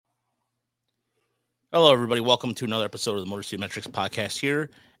Hello, everybody. Welcome to another episode of the Motor City Metrics podcast here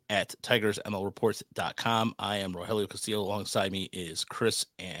at TigersMLReports.com. I am Rogelio Castillo. Alongside me is Chris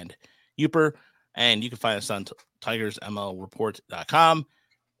and Uper. And you can find us on TigersMLReport.com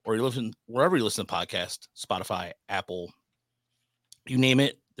or you listen wherever you listen to podcasts, Spotify, Apple, you name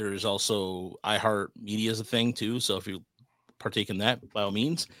it. There's also iHeart Media is a thing too. So if you partake in that, by all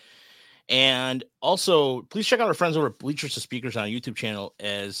means. And also, please check out our friends over at Bleachers to Speakers on our YouTube channel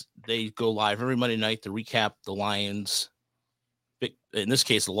as they go live every Monday night to recap the Lions. In this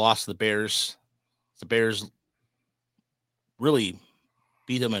case, the loss of the Bears. The Bears really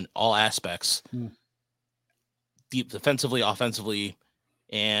beat them in all aspects, deep defensively, offensively.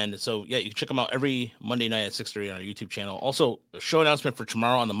 And so, yeah, you can check them out every Monday night at 6:30 on our YouTube channel. Also, a show announcement for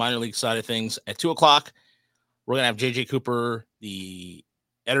tomorrow on the minor league side of things at 2 o'clock. We're going to have JJ Cooper, the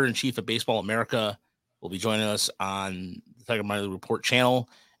editor-in-chief of Baseball America, will be joining us on the Tiger Minor League Report channel.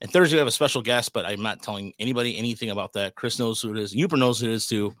 And Thursday, we have a special guest, but I'm not telling anybody anything about that. Chris knows who it is. Uper knows who it is,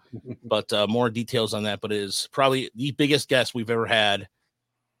 too. But more details on that. But it is probably the biggest guest we've ever had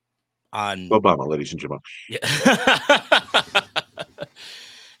on Obama, ladies and gentlemen. Yeah.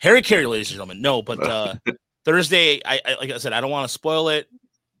 Harry Carey, ladies and gentlemen. No, but Thursday, I like I said, I don't want to spoil it.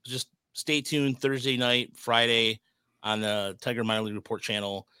 Just stay tuned Thursday night, Friday on the Tiger Minor League Report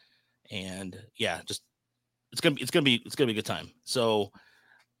channel. And yeah, just it's gonna be a good time. So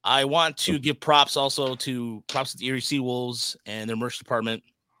I want to give props to the Erie Seawolves and their merch department.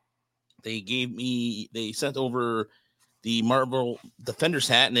 They sent over the Marvel Defenders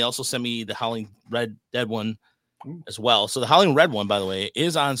hat, and they also sent me the Howling Red Dead one as well. So the Howling Red one, by the way,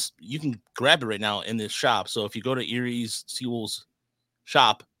 is on. You can grab it right now in this shop. So if you go to Erie's Seawolves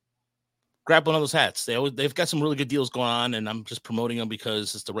shop, grab one of those hats. They've got some really good deals going on, and I'm just promoting them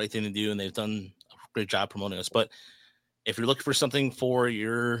because it's the right thing to do, and they've done a great job promoting us. But if you're looking for something for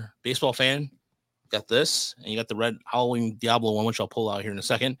your baseball fan, you got this, and you got the red Howling Diablo one, which I'll pull out here in a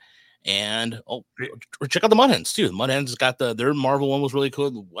second. And check out the Mud Hens too. The Mud Hens got their Marvel one was really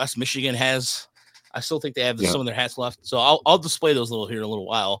cool. West Michigan has, I still think they have some of their hats left, so I'll display those here in a little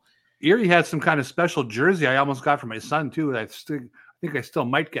while. Erie had some kind of special jersey I almost got for my son too. I think I still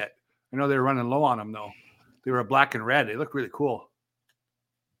might get. I know they're running low on them though. They were black and red. They look really cool.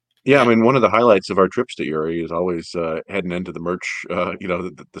 Yeah, I mean, one of the highlights of our trips to Erie is always heading into the merch,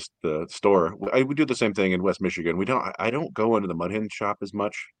 the store. We do the same thing in West Michigan. I don't go into the Mud Hen shop as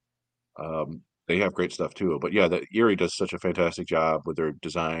much. They have great stuff too, but yeah, Erie does such a fantastic job with their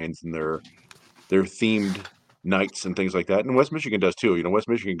designs and their themed nights and things like that. And West Michigan does too. West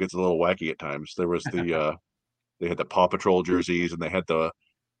Michigan gets a little wacky at times. There was they had the Paw Patrol jerseys, and they had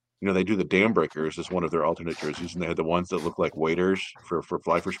they do the Dam Breakers as one of their alternate jerseys, and they had the ones that look like waiters for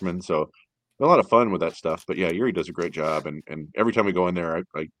fly fishermen. So a lot of fun with that stuff. But yeah, Erie does a great job, and every time we go in there,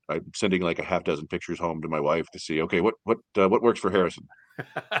 I'm sending like a half dozen pictures home to my wife to see, okay, what works for Harrison.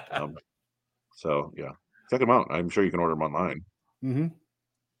 So yeah, check them out. I'm sure you can order them online. Mm-hmm.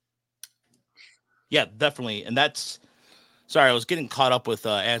 Yeah, definitely. And sorry, I was getting caught up with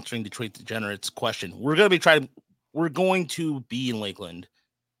answering Detroit Degenerates question. We're going to be in Lakeland.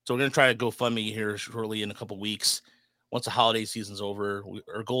 So we're going to try to go fund me here shortly in a couple weeks. Once the holiday season's over,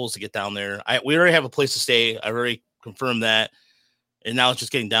 our goal is to get down there. We already have a place to stay. I've already confirmed that. And now it's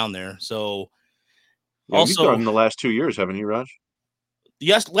just getting down there. So you've gone in the last 2 years, haven't you, Raj?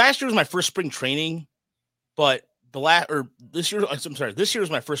 Yes. Last year was my first spring training, but this year was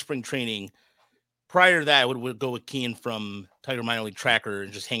my first spring training. Prior to that, I would go with Kean from Tiger Minor League Tracker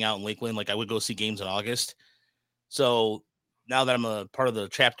and just hang out in Lakeland. Like I would go see games in August. So now that I'm a part of the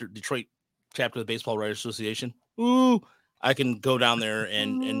Detroit chapter of the Baseball Writers Association, I can go down there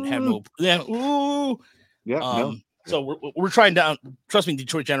and have So we're trying down. Trust me,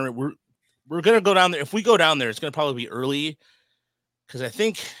 Detroit Generate. We're gonna go down there. If we go down there, it's gonna probably be early because I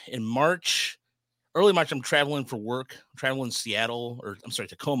think in early March, I'm traveling for work. I'm traveling to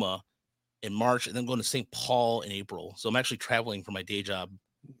Tacoma in March, and then going to St. Paul in April. So I'm actually traveling for my day job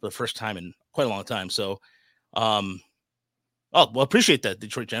for the first time in quite a long time. So, appreciate that,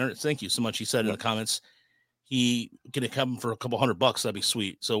 Detroit Generate. Thank you so much. He said in the comments, he gonna come for a couple $100. That'd be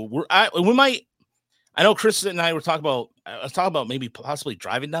sweet. So we might. I know Chris and I were talking about. I was talking about maybe possibly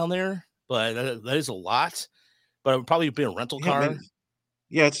driving down there, but that is a lot. But it would probably be a rental car. Man.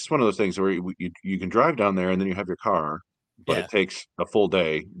 Yeah, it's just one of those things where you can drive down there and then you have your car, but it takes a full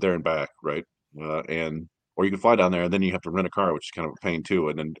day there and back, right? Or you can fly down there and then you have to rent a car, which is kind of a pain too.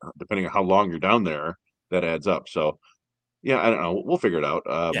 And then depending on how long you're down there, that adds up. So yeah, I don't know. We'll figure it out.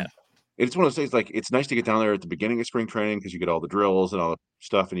 It's one of those things, like, it's nice to get down there at the beginning of spring training because you get all the drills and all the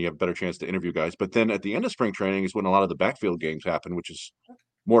stuff and you have a better chance to interview guys. But then at the end of spring training is when a lot of the backfield games happen, which is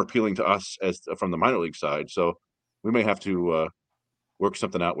more appealing to us as from the minor league side. So we may have to work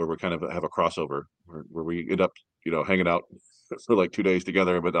something out where we kind of have a crossover where we end up, hanging out for like 2 days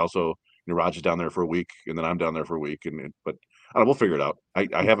together, but also, Raj is down there for a week and then I'm down there for a week. But I don't know, we'll figure it out.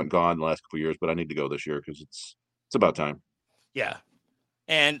 I haven't gone the last couple of years, but I need to go this year because it's about time. Yeah.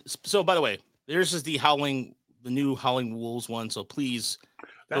 And so, by the way, there's is the new Howling Wolves one. So please,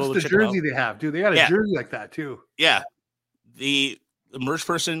 that's the jersey they have, dude. They got a jersey like that too. Yeah. The merch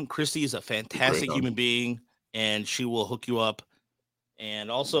person, Christy, is a fantastic human being, and she will hook you up.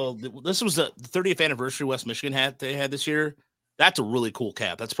 And also, this was the 30th anniversary West Michigan they had this year. That's a really cool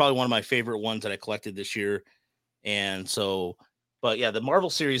cap. That's probably one of my favorite ones that I collected this year. And so, but yeah, the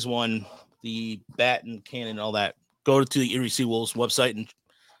Marvel Series one, the bat and cannon and all that, go to the Erie Seawolves website and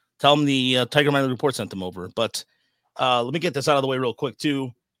tell them the Tiger Minor Report sent them over. But let me get this out of the way real quick,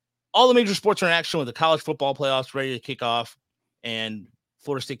 too. All the major sports are in action with the college football playoffs ready to kick off and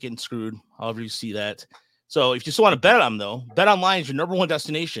Florida State getting screwed, however you see that. So if you still want to bet on them, though, Bet Online is your number one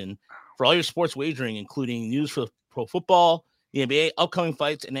destination for all your sports wagering, including news for pro football, the NBA, upcoming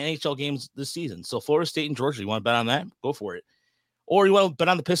fights, and NHL games this season. So Florida State and Georgia, you want to bet on that? Go for it. Or you want to bet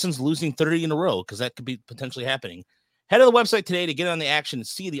on the Pistons losing 30 in a row, because that could be potentially happening. Head to the website today to get on the action and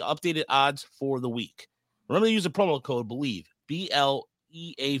see the updated odds for the week. Remember to use the promo code BELIEVE,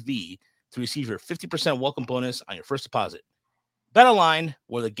 BLEAV, to receive your 50% welcome bonus on your first deposit. Bet Online,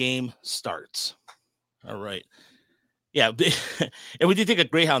 where the game starts. All right. Yeah. And we did take a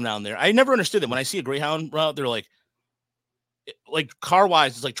Greyhound down there. I never understood them. When I see a Greyhound route, they're like car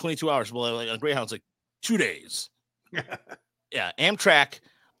wise, it's like 22 hours. Well, like a Greyhound, it's like 2 days. Yeah. Amtrak.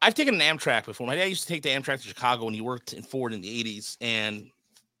 I've taken an Amtrak before. My dad used to take the Amtrak to Chicago when he worked in Ford in the 80s. And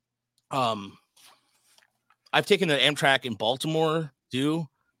I've taken the Amtrak in Baltimore too.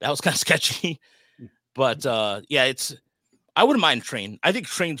 That was kind of sketchy. But yeah, I wouldn't mind a train. I think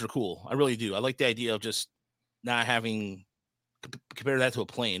trains are cool. I really do. I like the idea of just not having compare that to a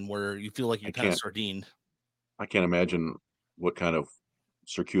plane where you feel like you're kind of sardined. I can't imagine what kind of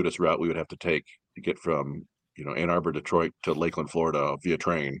circuitous route we would have to take to get from, Ann Arbor, Detroit to Lakeland, Florida via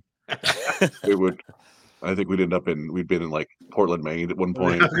train. It would. I think we'd been in like Portland, Maine at one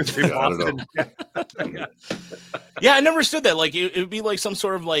point. I don't know. Yeah, I never understood that. Like it would be like some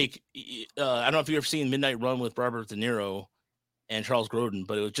sort of like I don't know if you ever seen Midnight Run with Robert De Niro and Charles Grodin,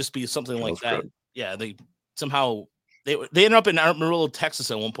 but it would just be something like that. Yeah, they ended up in Amarillo,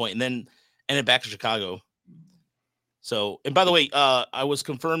 Texas at one point, and then ended back in Chicago. So, and by the way, I was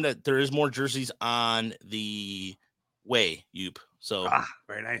confirmed that there is more jerseys on the way, Yoop. So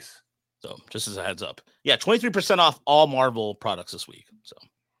very nice. So just as a heads up. Yeah, 23% off all Marvel products this week. So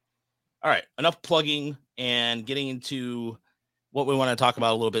all right, enough plugging and getting into what we want to talk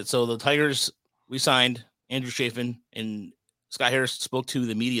about a little bit. So the Tigers re-signed Andrew Chafin, and Scott Harris spoke to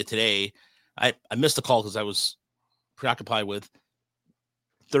the media today. I missed the call because I was preoccupied with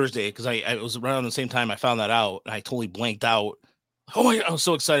Thursday because I was around the same time I found that out, and I totally blanked out. Oh my God, I was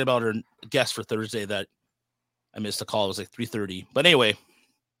so excited about our guest for Thursday that I missed the call. It was like 3:30. But anyway,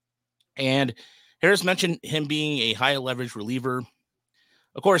 and Harris mentioned him being a high leverage reliever.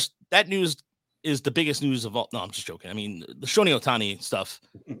 Of course, that news is the biggest news of all. No, I'm just joking. I mean, the Shohei Ohtani stuff.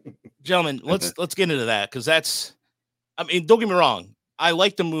 Gentlemen, let's get into that because that's, I mean, don't get me wrong. I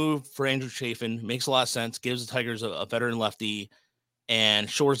like the move for Andrew Chafin. Makes a lot of sense. Gives the Tigers a veteran lefty and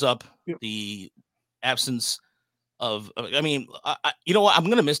shores up the absence of, I mean, you know what? I'm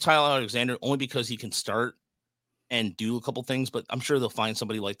going to miss Tyler Alexander only because he can start and do a couple things, but I'm sure they'll find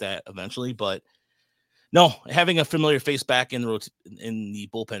somebody like that eventually. But no, having a familiar face back in the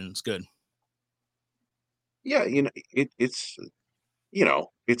bullpen is good. Yeah, it's a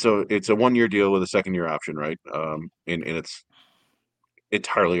 1-year deal with a second-year option, right? And it's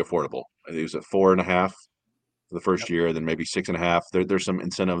entirely affordable. It was at 4.5 for the first year, then maybe 6.5. There's some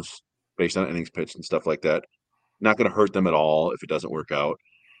incentives based on innings pitched and stuff like that. Not going to hurt them at all if it doesn't work out.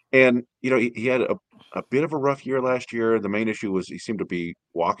 And he had a bit of a rough year last year. The main issue was he seemed to be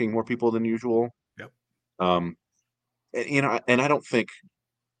walking more people than usual. Yep. And I don't think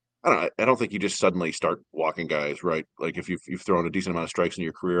you just suddenly start walking guys, right? Like if you've thrown a decent amount of strikes in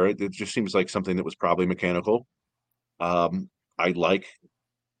your career, it just seems like something that was probably mechanical. I like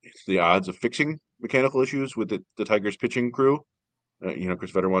the odds of fixing mechanical issues with the Tigers pitching crew.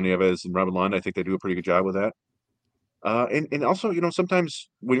 Chris Vedder, Juan Nieves, and Robin Lund. I think they do a pretty good job with that. And also, sometimes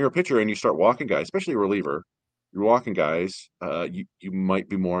when you're a pitcher and you start walking guys, especially a reliever, you're walking guys, you might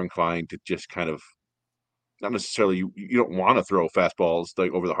be more inclined to just kind of, not necessarily, you don't want to throw fastballs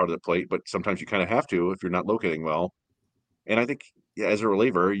like over the heart of the plate, but sometimes you kind of have to if you're not locating well. And I think as a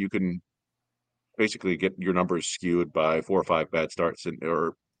reliever, you can basically get your numbers skewed by 4 or 5 bad starts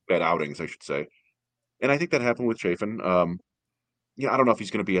or bad outings, I should say. And I think that happened with Chafin. I don't know if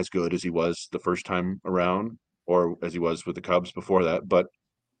he's going to be as good as he was the first time around or as he was with the Cubs before that, but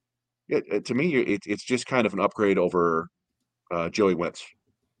to me, it's just kind of an upgrade over Joey Wentz,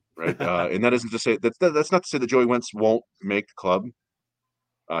 right? And that isn't to say that's not to say that Joey Wentz won't make the club.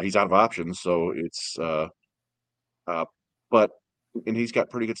 He's out of options, so it's but and he's got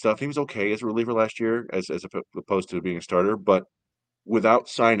pretty good stuff. He was okay as a reliever last year, as opposed to being a starter. But without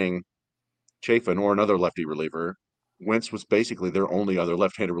signing Chafin or another lefty reliever, Wentz was basically their only other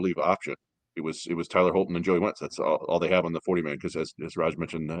left-handed relief option. It was Tyler Holton and Joey Wentz. That's all they have on the 40-man because as Raj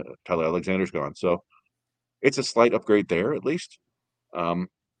mentioned, Tyler Alexander's gone. So it's a slight upgrade there at least. So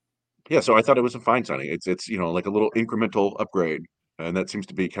I thought it was a fine signing. It's like a little incremental upgrade, and that seems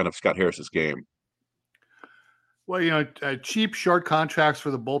to be kind of Scott Harris's game. Well, cheap, short contracts for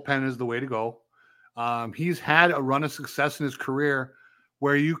the bullpen is the way to go. He's had a run of success in his career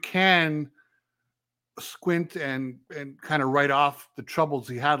where you can squint and kind of write off the troubles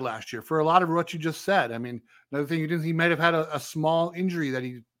he had last year for a lot of what you just said. I mean, another thing he might have had a small injury that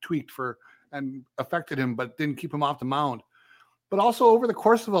he tweaked for and affected him, but didn't keep him off the mound. But also over the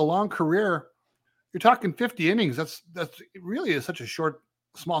course of a long career, you're talking 50 innings. That's really is such a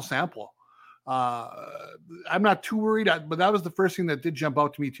small sample. I'm not too worried, but that was the first thing that did jump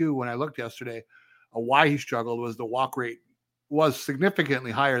out to me too when I looked yesterday. Why he struggled was the walk rate was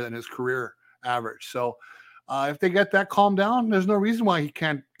significantly higher than his career average. So if they get that calmed down, there's no reason why he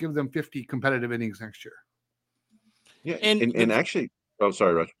can't give them 50 competitive innings next year. Yeah, and actually,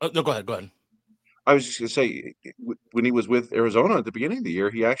 sorry, Raj. No, go ahead. I was just going to say, when he was with Arizona at the beginning of the year,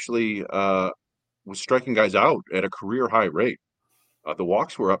 he actually was striking guys out at a career high rate. The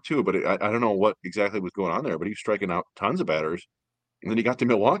walks were up too, but I don't know what exactly was going on there, but he was striking out tons of batters. And then he got to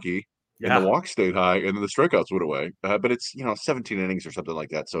Milwaukee, and the walks stayed high, and then the strikeouts went away. But it's 17 innings or something like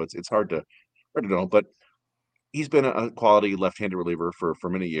that, so it's hard to know. But he's been a quality left-handed reliever for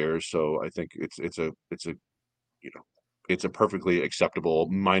many years, so I think it's a perfectly acceptable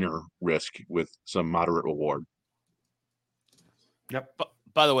minor risk with some moderate reward. Yep.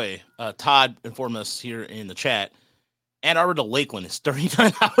 By the way, Todd informed us here in the chat, Ann Arbor to Lakeland is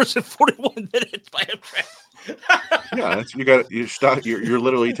 39 hours and 41 minutes by Amtrak. Yeah, you're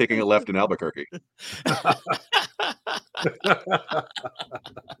literally taking a left in Albuquerque.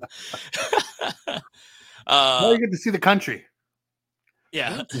 Well, you get to see the country.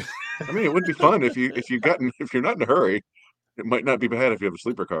 Yeah. I mean, it would be fun if you're not in a hurry. It might not be bad if you have a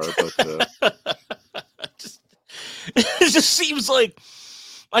sleeper car, but it just seems like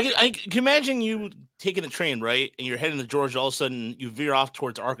I can imagine you taking a train, right? And you're heading to Georgia, all of a sudden you veer off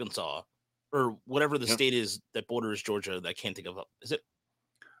towards Arkansas or whatever the state is that borders Georgia that I can't think of. Is it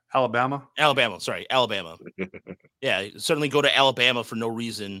Alabama? Sorry, Alabama. Yeah, certainly go to Alabama for no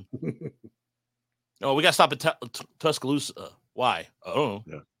reason. Oh, we got to stop at Tuscaloosa. Why? Oh.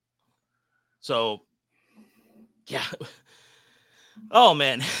 Yeah. So, yeah. Oh,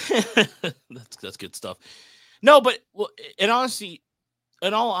 man. That's good stuff. No, but in all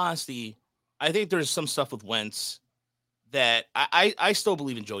honesty, I think there's some stuff with Wentz that I still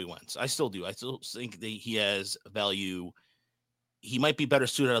believe in Joey Wentz. I still do. I still think that he has value. He might be better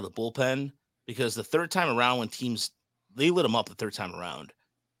suited out of the bullpen because the third time around when teams, they lit him up the third time around.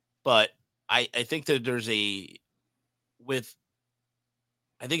 But I think that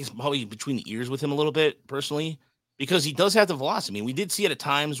I think it's probably between the ears with him a little bit personally because he does have the velocity. I mean, we did see it at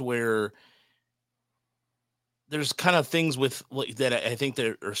times where there's kind of things with that I think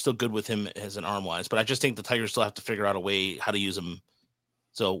that are still good with him as an arm wise, but I just think the Tigers still have to figure out a way how to use him.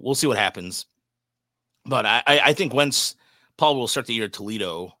 So we'll see what happens. But I think Wentz Paul will start the year at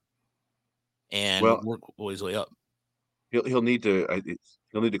Toledo and work his way up. He'll need to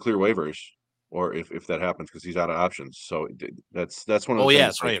clear waivers, or if that happens, because he's out of options. So that's one of the things.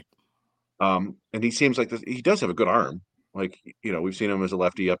 That's right. And he seems like he does have a good arm. Like, we've seen him as a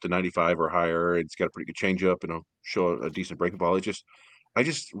lefty up to 95 or higher. It's got a pretty good changeup and show a decent breaking ball. I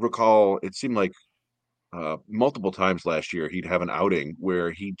just recall it seemed like multiple times last year he'd have an outing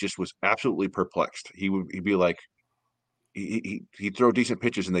where he just was absolutely perplexed. He'd be like, he'd throw decent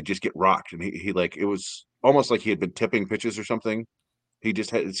pitches and they just get rocked, and he like it was almost like he had been tipping pitches or something.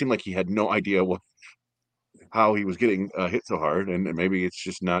 It seemed like he had no idea how he was getting hit so hard, and maybe it's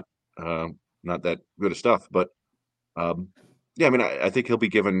just not that good of stuff. But I mean, I think he'll be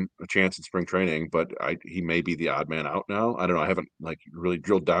given a chance in spring training, but he may be the odd man out now. I don't know. I haven't really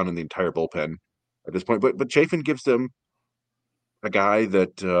drilled down in the entire bullpen at this point, but Chafin gives them a guy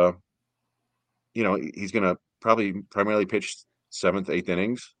that he's going to probably primarily pitch 7th, 8th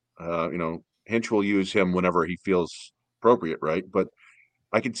innings. Hinch will use him whenever he feels appropriate, right? But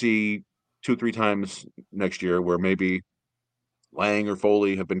I could see 2-3 times next year where maybe Lang or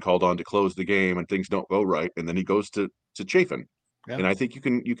Foley have been called on to close the game and things don't go right, and then he goes to Chafin. Yeah. And I think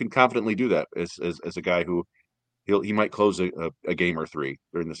you can confidently do that as a guy who he might close a game or 3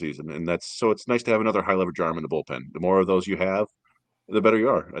 during the season, and so it's nice to have another high leverage arm in the bullpen. The more of those you have, the better you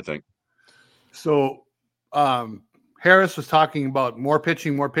are, I think. So Harris was talking about more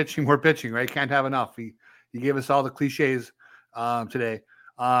pitching, right? Can't have enough. He gave us all the cliches today.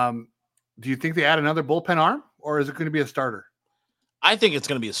 Do you think they add another bullpen arm, or is it going to be a starter? I think it's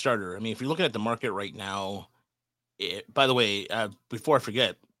going to be a starter. I mean, if you're looking at the market right now, by the way, before I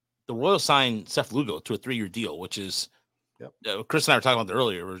forget, the Royals signed Seth Lugo to a 3-year deal, which is, Chris and I were talking about that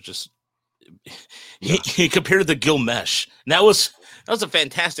earlier. We're just he compared it to Gil Mesh. And that was a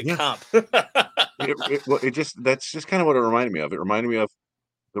fantastic comp. That's just kind of what it reminded me of. It reminded me of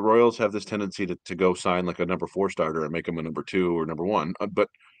the Royals have this tendency to go sign like a number 4 starter and make him a number 2 or number 1, but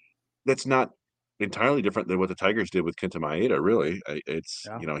that's not entirely different than what the Tigers did with Kenta Maeda. Really, it's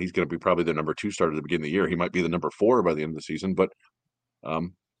he's going to be probably the number 2 starter at the beginning of the year. He might be the number 4 by the end of the season, but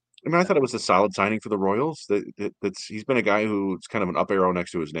I mean, I thought it was a solid signing for the Royals. He's been a guy who's kind of an up arrow next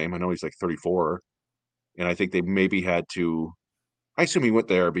to his name. I know he's like 34, and I think they maybe had to. I assume he went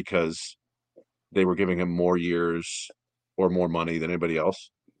there because they were giving him more years or more money than anybody else.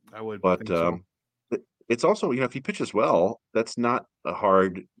 I would, but think so. It's also, if he pitches well, that's not a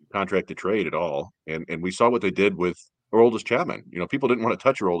hard contract to trade at all. And we saw what they did with Aroldis Chapman. People didn't want to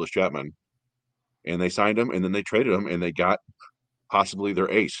touch Aroldis Chapman, and they signed him, and then they traded him, and they got possibly their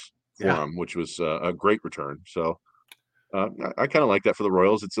ace for him, which was a great return. So I kind of like that for the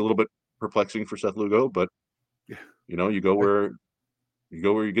Royals. It's a little bit perplexing for Seth Lugo, but you go where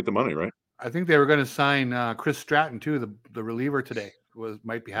you get the money, right? I think they were going to sign Chris Stratton too, the reliever today.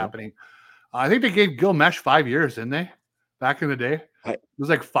 Might be happening. I think they gave Gil Mesh 5 years, didn't they? Back in the day, it was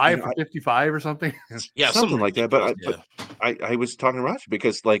like 5 for 55 or something. Yeah, something like that. But I was talking to Roger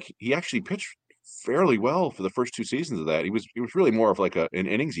because he actually pitched fairly well for the first 2 seasons of that. He was really more of like an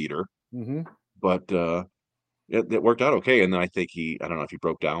innings eater, but it worked out okay. And then I think I don't know if he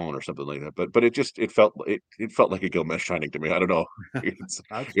broke down or something like that, but it felt like a Gil Mesh signing to me. I don't know. It's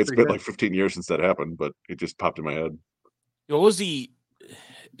been like 15 years since that happened, but it just popped in my head. What was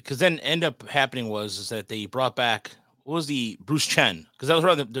because then end up happening is that they brought back, what was the Bruce Chen? Because that was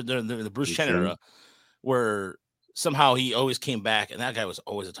around the Bruce Chen era, where somehow he always came back, and that guy was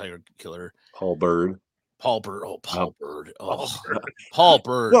always a Tiger killer. Paul Bird. Paul Bird. Well,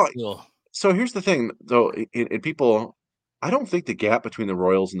 so here's the thing, though, in people, I don't think the gap between the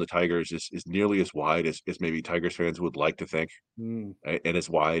Royals and the Tigers is nearly as wide as maybe Tigers fans would like to think, and as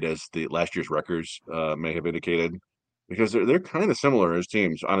wide as the last year's records may have indicated. Because they're kind of similar as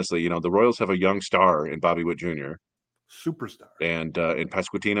teams, honestly. The Royals have a young star in Bobby Witt Jr. Superstar, and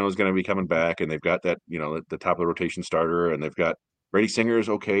Pasquantino is going to be coming back, and they've got that the top of the rotation starter, and they've got Brady Singer is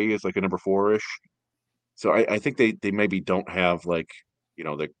okay, is like a number 4-ish. So I think they maybe don't have the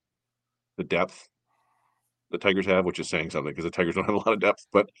depth the Tigers have, which is saying something because the Tigers don't have a lot of depth.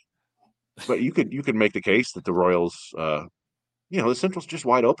 But you could make the case that the Royals, the Central's just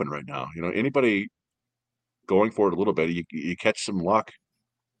wide open right now. Anybody going for it a little bit, you catch some luck,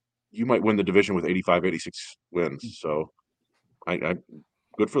 you might win the division with 85, 86 wins. So I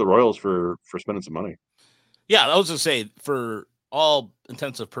good for the Royals for spending some money. Yeah, I was gonna say, for all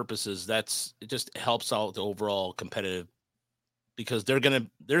intensive purposes, it just helps out the overall competitive, because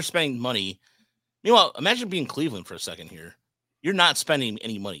they're spending money. Meanwhile, imagine being Cleveland for a second here. You're not spending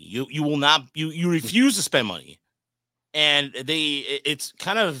any money. You will not, you refuse to spend money. And it's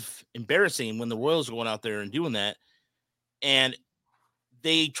kind of embarrassing when the Royals are going out there and doing that. And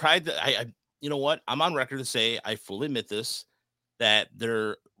they tried to, you know what? I'm on record to say, I fully admit this, that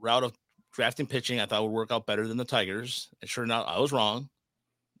their route of drafting pitching, I thought would work out better than the Tigers. And sure enough, I was wrong.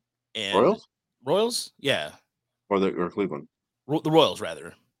 And Royals? Yeah. Or Cleveland? The Royals,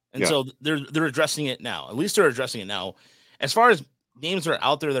 rather. And so they're addressing it now. At least they're addressing it now. As far as names that are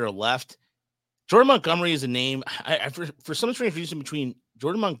out there that are left, Jordan Montgomery is a name. For some strange reason, between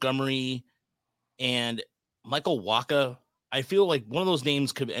Jordan Montgomery and Michael Wacha, I feel like one of those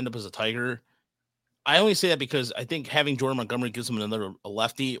names could end up as a Tiger. I only say that because I think having Jordan Montgomery gives them a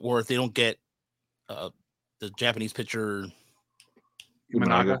lefty, or if they don't get the Japanese pitcher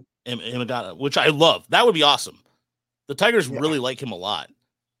Imagata, which I love. That would be awesome. The Tigers really like him a lot,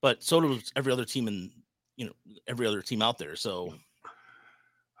 but so does every other team every other team out there. So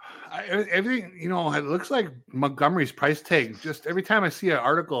everything, it looks like Montgomery's price tag, just every time I see an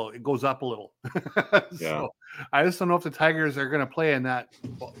article, it goes up a little. So I just don't know if the Tigers are going to play in that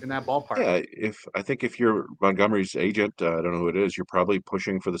ballpark. Yeah, if you're Montgomery's agent, I don't know who it is, you're probably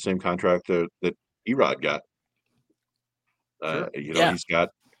pushing for the same contract that Erod got. Sure. Yeah.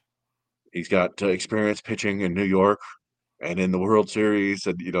 He's got experience pitching in New York and in the World Series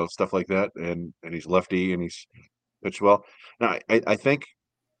and stuff like that, and he's lefty and he's pitched well. Now I think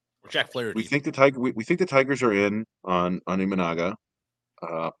Jack Flaherty. we think the Tigers are in on Imanaga,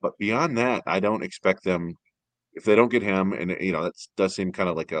 but beyond that, I don't expect them if they don't get him, and that does seem kind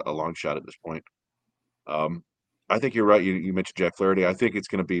of like a long shot at this point. I think you're right. You mentioned Jack Flaherty. I think it's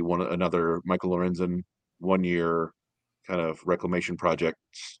going to be another Michael Lorenzen 1 year kind of reclamation project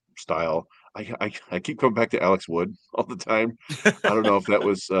style. I keep coming back to Alex Wood all the time. I don't know if that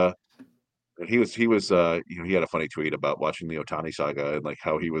was he was he had a funny tweet about watching the Ohtani saga and like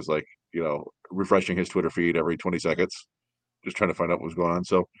how he was like refreshing his Twitter feed every 20 seconds just trying to find out what was going on.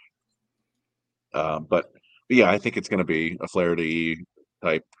 So but yeah, I think it's going to be a Flaherty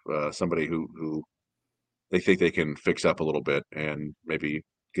type somebody who they think they can fix up a little bit and maybe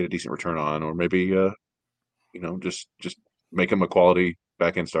get a decent return on, or maybe just make him a quality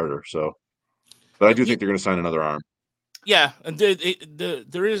back end starter. So, but I do think they're going to sign another arm. Yeah, and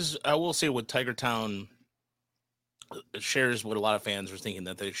there is. I will say, with Tiger Town shares what a lot of fans are thinking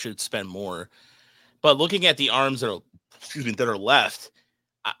that they should spend more. But looking at the arms that are left,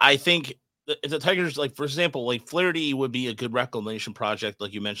 I think if the Tigers, like for example, like Flaherty would be a good reclamation project,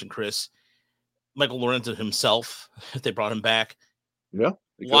 like you mentioned, Chris. Michael Lorenzen himself, if they brought him back. Yeah.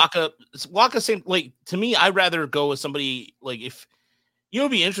 Waka same, like to me, I'd rather go with somebody like if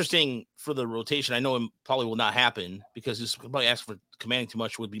it'd be interesting for the rotation. I know it probably will not happen because he's probably asking for commanding too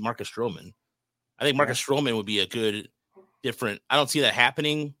much would be Marcus Stroman. I think Marcus Stroman would be a good different. I don't see that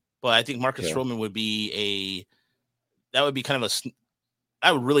happening, but I think Marcus Stroman would be that would be kind of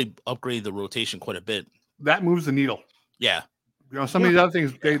I would really upgrade the rotation quite a bit. That moves the needle. Yeah. Some of these other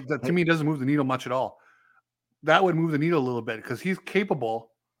things, that to me doesn't move the needle much at all. That would move the needle a little bit because he's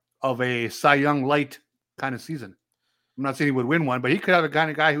capable of a Cy Young light kind of season. I'm not saying he would win one, but he could have a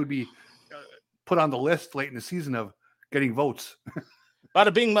kind of guy who'd be put on the list late in the season of getting votes.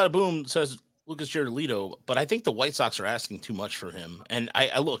 Bada bing, bada boom, says Lucas Giolito, but I think the White Sox are asking too much for him. And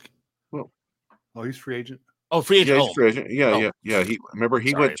I look. Oh, he's free agent. Oh, free agent. Yeah, he's free agent. Yeah.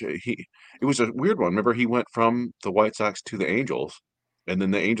 It was a weird one. Remember, he went from the White Sox to the Angels, and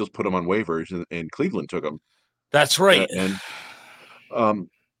then the Angels put him on waivers, and Cleveland took him. That's right.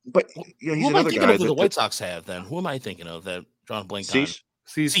 But yeah, he's another guy that the White Sox have. Then who am I thinking of? That John blank on.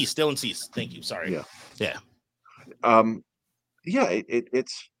 Cease, Dylan Cease. Thank you. Sorry. Yeah.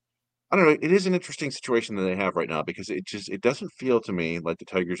 It's. I don't know. It is an interesting situation that they have right now because it doesn't feel to me like the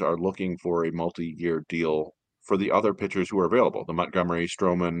Tigers are looking for a multi-year deal for the other pitchers who are available. The Montgomery,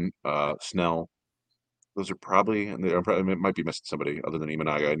 Stroman, Snell. Those are probably, and it might be missing somebody other than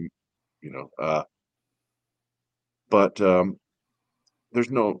Imanaga, but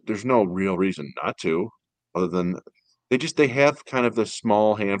there's no real reason not to, other than they have kind of the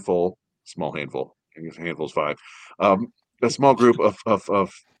small handful. I guess handful's 5. A small group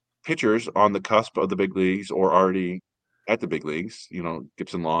of pitchers on the cusp of the big leagues or already at the big leagues.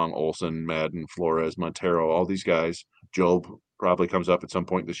 Gibson, Long, Olson, Madden, Flores, Montero, all these guys. Job probably comes up at some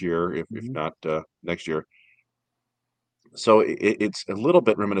point this year, if not next year. So it's a little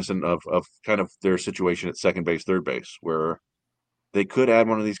bit reminiscent of kind of their situation at second base, third base, where they could add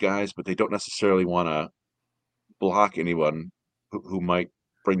one of these guys, but they don't necessarily want to block anyone who might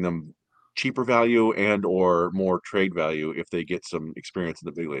bring them cheaper value and or more trade value if they get some experience in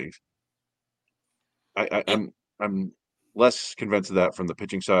the big leagues. I'm less convinced of that from the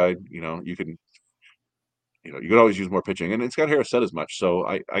pitching side. You could always use more pitching, and Scott Harris said as much. So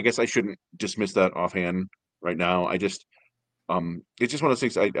I guess I shouldn't dismiss that offhand right now. I just it's just one of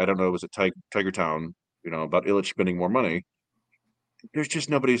those things. I don't know. It was at Tiger Town, about Illich spending more money. There's just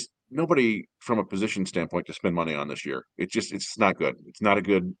nobody from a position standpoint to spend money on this year. It's not good. It's not a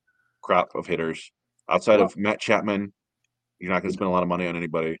good crop of hitters outside of Matt Chapman. You're not going to spend a lot of money on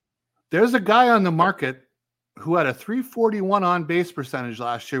anybody. There's a guy on the market who had a 341 on base percentage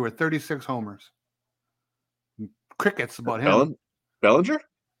last year with 36 homers. Crickets about him. Bellinger?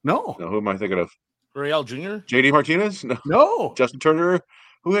 No. Who am I thinking of? Gurriel Jr. JD Martinez? No. Justin Turner,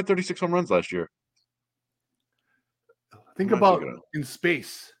 who had 36 home runs last year. Think about in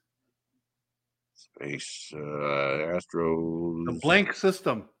space. Astros. The blank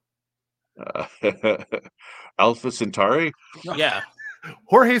system. Alpha Centauri? Yeah.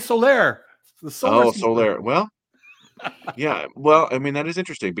 Jorge Soler. The solar system. Soler. Well, yeah. Well, I mean, that is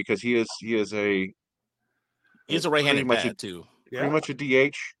interesting because he is a right-handed bat too. Pretty much a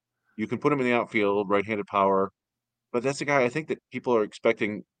DH. You can put him in the outfield, right-handed power, but that's a guy I think that people are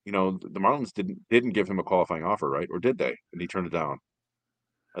expecting. The Marlins didn't give him a qualifying offer, right? Or did they? And he turned it down.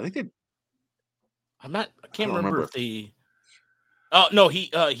 I think they. I can't don't remember remember. if they. Oh no,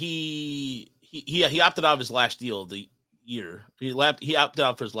 he opted out of his last deal the year. He opted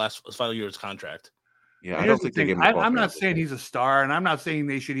out for his final year of his contract. Yeah, I don't think they gave him. I'm not saying he's a star, and I'm not saying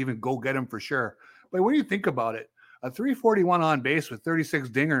they should even go get him for sure. But when you think about it, a 341 on base with 36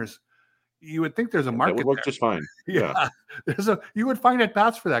 dingers, you would think there's a market. That would work there. Just fine. Yeah. You would find at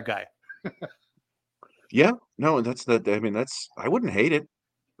bats for that guy. Yeah, no, that's that. I mean, I wouldn't hate it.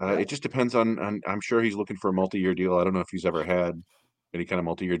 It just depends on. I'm sure he's looking for a multi-year deal. I don't know if he's ever had any kind of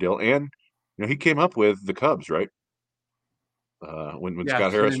multi-year deal, and he came up with the Cubs, right? When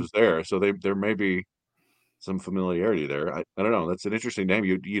Scott Harris was there, so there may be some familiarity there. I don't know. That's an interesting name.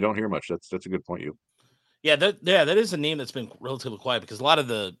 You don't hear much. That's a good point. That is a name that's been relatively quiet because a lot of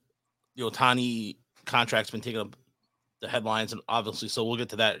the Ohtani contract's been taking up the headlines, and obviously, so we'll get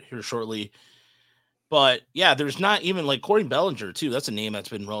to that here shortly. But yeah, there's not even like Corey Bellinger too. That's a name that's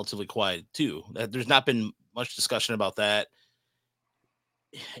been relatively quiet too. There's not been much discussion about that.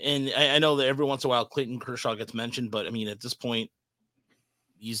 And I know that every once in a while Clayton Kershaw gets mentioned, but I mean at this point,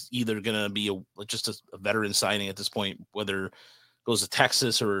 he's either gonna be just a veteran signing at this point, whether it goes to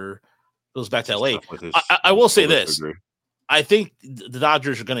Texas or goes back to LA. I will say this: surgery. I think the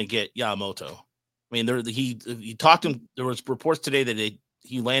Dodgers are gonna get Yamamoto. I mean, he talked to him. There was reports today that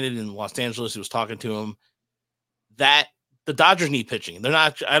he landed in Los Angeles. He was talking to him. That the Dodgers need pitching. They're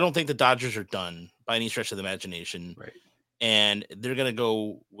not. I don't think the Dodgers are done by any stretch of the imagination. Right. And they're gonna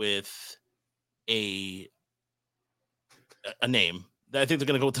go with a name. I think they're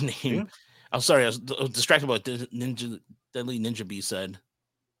gonna go with the name. Yeah. I'm sorry, I was distracted by what Deadly Ninja B said.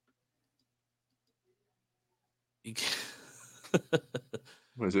 Is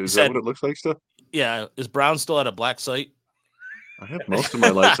that what it looks like still? Yeah. Is Brown still at a black site? I have most of my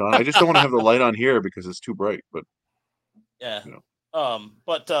lights on. I just don't want to have the light on here because it's too bright. But yeah,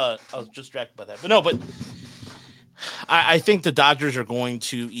 but I was distracted by that. But no, but I think the Dodgers are going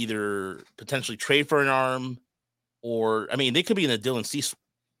to either potentially trade for an arm, or I mean, they could be in the Dylan Cease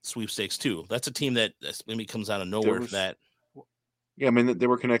sweepstakes too. That's a team that maybe comes out of nowhere for that. Yeah, I mean, they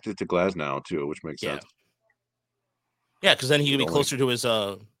were connected to Glasnow too, which makes sense. Yeah, because then he could be closer to his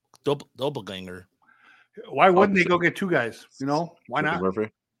doppelganger. Why wouldn't they go get two guys? Why not? Murphy?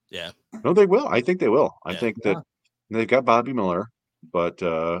 Yeah. No, they will. I think they will. I think that they've got Bobby Miller, but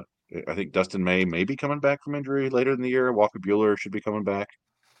I think Dustin May may be coming back from injury later in the year. Walker Buehler should be coming back.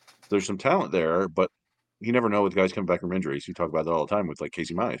 There's some talent there, but you never know with guys coming back from injuries. You talk about that all the time with like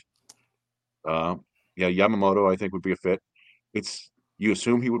Casey Mize. Yamamoto I think would be a fit. You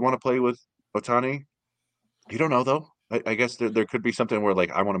assume he would want to play with Ohtani. You don't know though. I guess there could be something where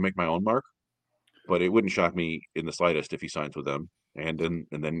like I want to make my own mark. But it wouldn't shock me in the slightest if he signs with them. And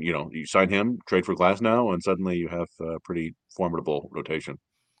then you sign him, trade for Glasnow, and suddenly you have a pretty formidable rotation.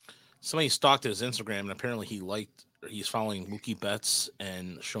 Somebody stalked his Instagram, and apparently he's following Mookie Betts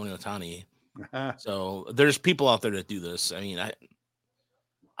and Shohei Ohtani. So there's people out there that do this. I mean,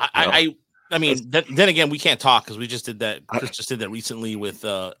 I mean, then again, we can't talk because we just did that. Chris just did that recently with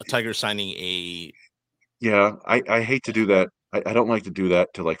a Tiger signing a. Yeah, I hate to do that. I don't like to do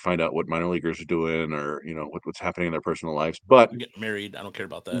that to like find out what minor leaguers are doing or what's happening in their personal lives. But get married, I don't care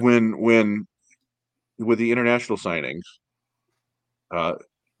about that. When with the international signings, and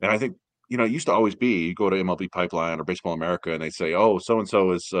I think it used to always be you go to MLB Pipeline or Baseball America and they say, oh, so and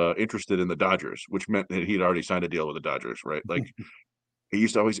so is interested in the Dodgers, which meant that he'd already signed a deal with the Dodgers, right? Like it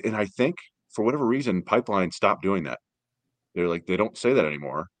used to always, and I think for whatever reason, Pipeline stopped doing that. They're like they don't say that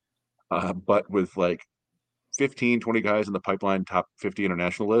anymore, but with like 15, 20 guys in the Pipeline top 50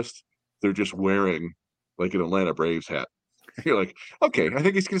 international list, they're just wearing like an Atlanta Braves hat. You're like, okay, I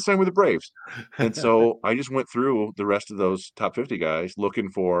think he's going to sign with the Braves. And so I just went through the rest of those top 50 guys looking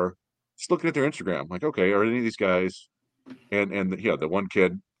at their Instagram. Like, okay, are any of these guys? And the one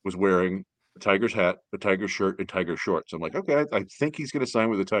kid was wearing the Tigers hat, the Tigers shirt, and Tigers shorts. I'm like, okay, I think he's going to sign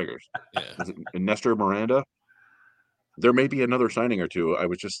with the Tigers. Yeah. And Nestor Miranda, there may be another signing or two.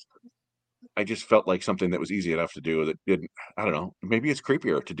 I just felt like something that was easy enough to do that didn't. I don't know. Maybe it's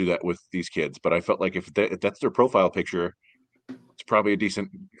creepier to do that with these kids, but I felt like if that's their profile picture, it's probably a decent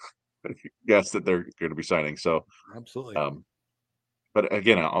guess that they're going to be signing. So absolutely. But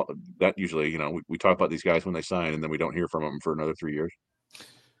again, that usually, we talk about these guys when they sign, and then we don't hear from them for another 3 years.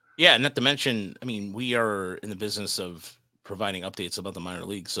 Yeah, not to mention, I mean, we are in the business of providing updates about the minor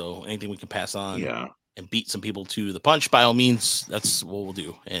league, so anything we can pass on, and beat some people to the punch, by all means, that's what we'll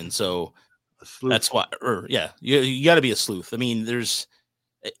do. And so that's why, you got to be a sleuth. I mean, there's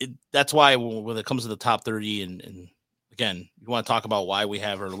That's why when it comes to the top 30, and again, you want to talk about why we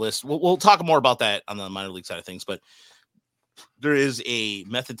have our list. We'll talk more about that on the minor league side of things, but there is a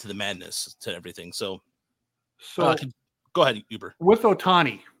method to the madness to everything. So go ahead, Uber. With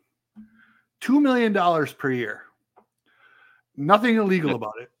Ohtani, $2 million per year. Nothing illegal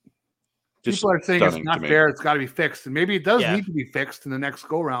about it. People are saying it's not fair. It's got to be fixed, and maybe it does need to be fixed in the next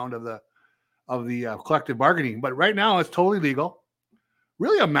go round of the collective bargaining. But right now, it's totally legal.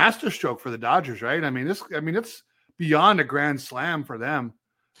 Really, a masterstroke for the Dodgers, right? I mean, it's beyond a grand slam for them.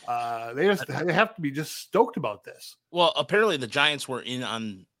 They have to be just stoked about this. Well, apparently the Giants were in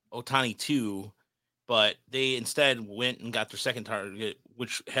on Ohtani too, but they instead went and got their second target,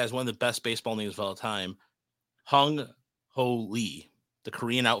 which has one of the best baseball names of all time, Hung Ho Lee, the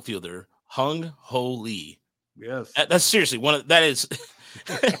Korean outfielder. Hung Ho Lee. Yes. That's seriously that is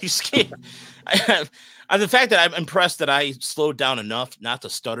the fact that I'm impressed that I slowed down enough not to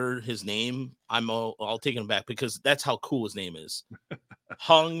stutter his name. I'll take him back because that's how cool his name is.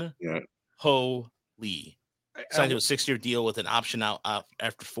 Hung Ho Lee. Signed to a 6-year deal with an option out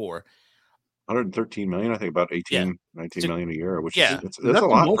after 4. 113 million, I think about 19 million a year, which is that's a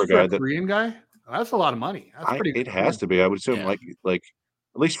lot for a guy Korean guy. That's a lot of money. That's pretty good. It has to be. I would assume like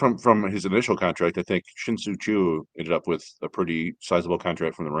at least from his initial contract, I think Shin-Soo Choo ended up with a pretty sizable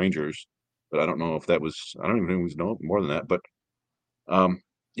contract from the Rangers, but I don't know if that was. I don't even think it was more than that. But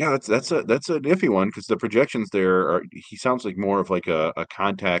that's an iffy one because the projections there are. He sounds like more of like a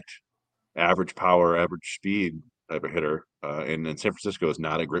contact, average power, average speed type of hitter, and then San Francisco is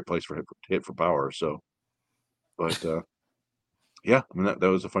not a great place for hit for power. So, but I mean that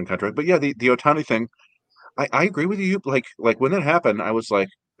was a fun contract. But yeah, the Ohtani thing. I agree with you. Like when that happened, I was like,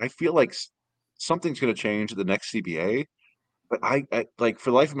 I feel like something's going to change at the next CBA. But I like for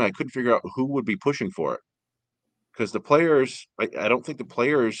the life of me, I couldn't figure out who would be pushing for it because the players. I don't think the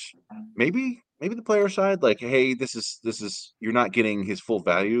players. Maybe the player side, like, hey, this is you're not getting his full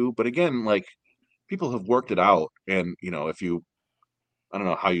value. But again, like people have worked it out, and if you, I don't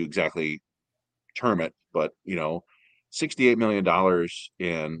know how you exactly term it, but $68 million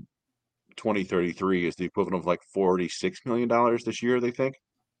in 2033 is the equivalent of like $46 million this year, they think,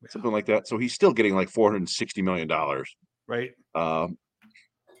 something like that. So he's still getting like $460 million, right?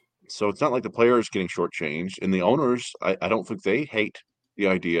 So it's not like the players getting shortchanged, and the owners. I don't think they hate the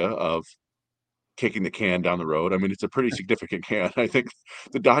idea of kicking the can down the road. I mean, it's a pretty significant can. I think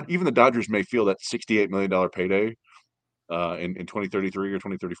even the Dodgers may feel that $68 million payday in 2033 or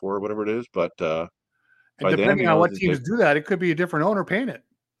 2034 or whatever it is, but and depending on what teams do that, it could be a different owner paying it.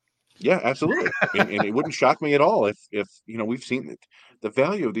 Yeah, absolutely. and it wouldn't shock me at all if we've seen the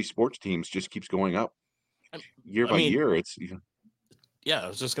value of these sports teams just keeps going up year by year. It's I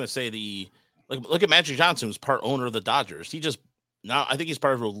was just gonna say look at Magic Johnson, who's part owner of the Dodgers. I think he's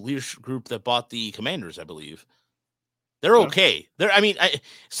part of a leadership group that bought the Commanders, I believe. They're okay.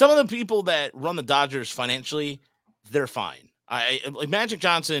 Some of the people that run the Dodgers financially, they're fine. Like Magic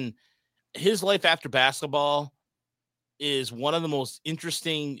Johnson, his life after basketball is one of the most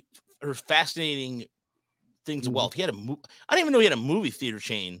interesting or fascinating things of wealth. He had I didn't even know he had a movie theater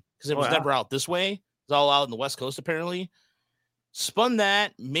chain because it was never out this way. It was all out in the West Coast, apparently. Spun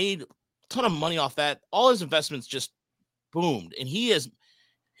that, made a ton of money off that. All his investments just boomed. And he is,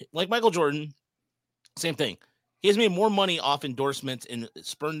 like Michael Jordan, same thing. He has made more money off endorsements and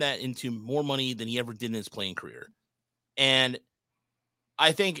spurned that into more money than he ever did in his playing career. And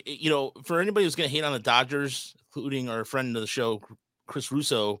I think, for anybody who's going to hate on the Dodgers, including our friend of the show, Chris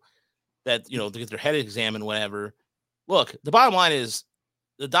Russo, that, to get their head examined, whatever. Look, the bottom line is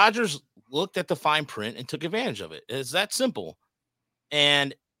the Dodgers looked at the fine print and took advantage of it. It's that simple.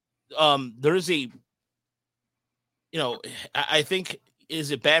 And there is I think, is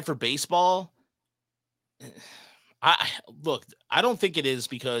it bad for baseball? I don't think it is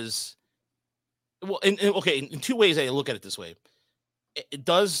because, in 2 ways I look at it this way.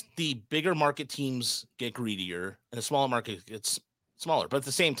 Does the bigger market teams get greedier and the smaller market gets smaller? But at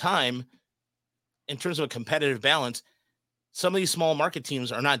the same time, in terms of a competitive balance, some of these small market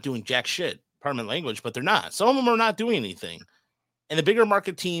teams are not doing jack shit, pardon my language, but they're not. Some of them are not doing anything. And the bigger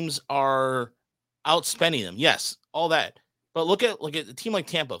market teams are outspending them. Yes, all that. But look at a team like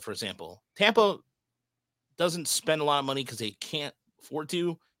Tampa, for example. Tampa doesn't spend a lot of money because they can't afford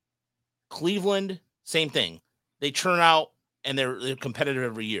to. Cleveland, same thing. They churn out and they're competitive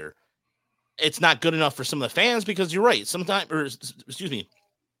every year. It's not good enough for some of the fans because you're right. It's not good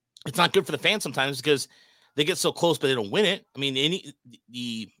for the fans sometimes because they get so close, but they don't win it. I mean,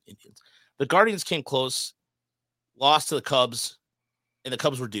 the Guardians came close, lost to the Cubs, and the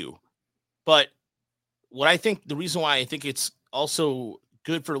Cubs were due. But what I think, the reason why I think it's also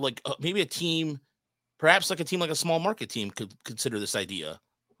good for like maybe a team, perhaps like a team like a small market team could consider this idea.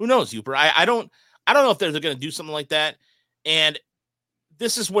 Who knows, Uper? I don't know if they're going to do something like that. And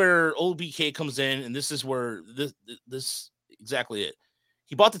this is where old BK comes in, and this is where this exactly it.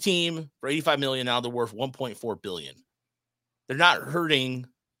 He bought the team for $85 million. Now they're worth $1.4 billion. They're not hurting.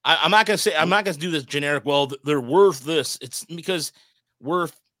 I'm not going to do this generic. Well, they're worth this. It's because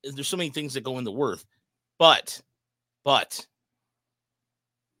worth. There's so many things that go into worth, but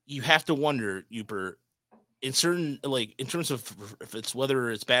you have to wonder, Uper, in certain, like in terms of if it's whether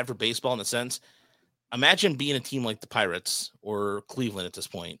it's bad for baseball in a sense. Imagine being a team like the Pirates or Cleveland at this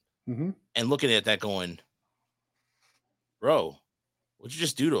point, and looking at that going, bro, what'd you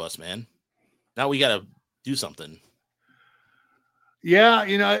just do to us, man? Now we got to do something. Yeah,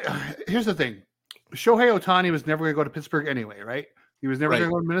 here's the thing. Shohei Ohtani was never going to go to Pittsburgh anyway, right? He was never going to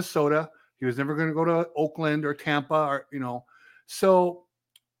go to Minnesota. He was never going to go to Oakland or Tampa or, So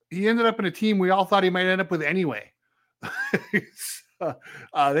he ended up in a team we all thought he might end up with anyway.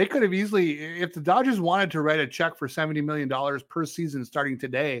 They could have easily, if the Dodgers wanted to write a check for $70 million per season starting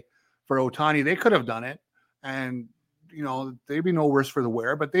today for Ohtani, they could have done it. And, they'd be no worse for the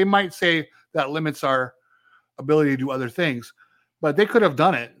wear, but they might say that limits our ability to do other things. But they could have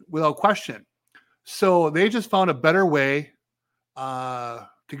done it without question. So they just found a better way to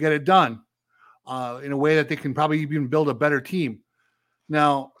get it done in a way that they can probably even build a better team.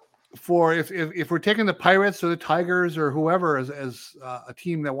 Now, for if we're taking the Pirates or the Tigers or whoever as a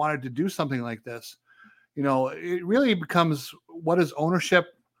team that wanted to do something like this, it really becomes, what does ownership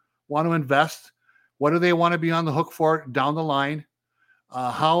want to invest? What do they want to be on the hook for down the line?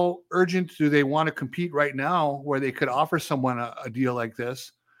 How urgent do they want to compete right now where they could offer someone a deal like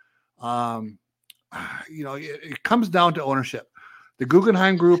this? It comes down to ownership. The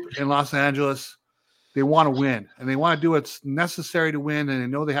Guggenheim Group in Los Angeles, they want to win, and they want to do what's necessary to win, and they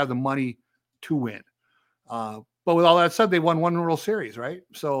know they have the money to win. But with all that said, they won one World Series, right?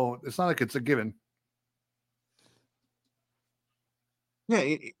 So it's not like it's a given. Yeah,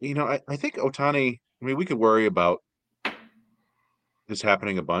 I think Ohtani, we could worry about this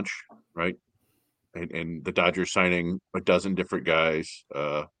happening a bunch, right? And the Dodgers signing a dozen different guys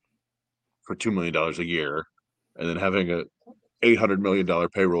for $2 million a year, and then having a $800 million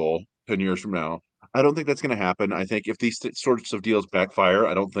payroll 10 years from now. I don't think that's going to happen. I think if these sorts of deals backfire,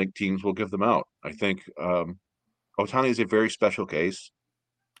 I don't think teams will give them out. I think Ohtani is a very special case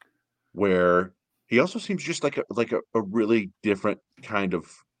where he also seems just like a really different kind of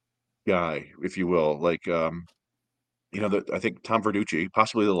guy, if you will. Like, I think Tom Verducci,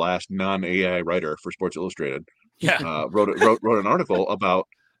 possibly the last non-AI writer for Sports Illustrated, wrote an article about.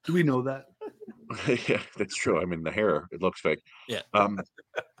 Do we know that? Yeah, that's true. I mean, the hair, it looks fake. Yeah.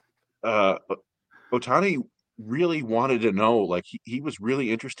 Ohtani really wanted to know, like he was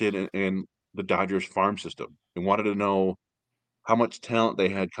really interested in the Dodgers farm system and wanted to know how much talent they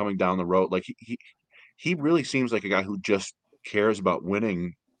had coming down the road. Like he really seems like a guy who just cares about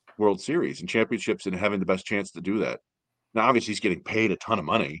winning World Series and championships and having the best chance to do that. Now, obviously, he's getting paid a ton of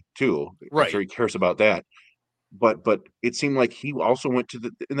money too. Right. I'm sure he cares about that. But it seemed like he also went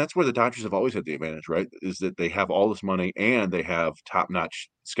to and that's where the Dodgers have always had the advantage, right? Is that they have all this money and they have top-notch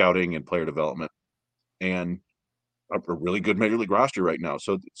scouting and player development and a really good major league roster right now.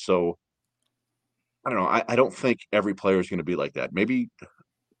 So I don't know. I don't think every player is going to be like that. Maybe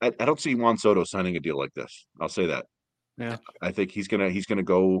I don't see Juan Soto signing a deal like this. I'll say that. Yeah. I think he's gonna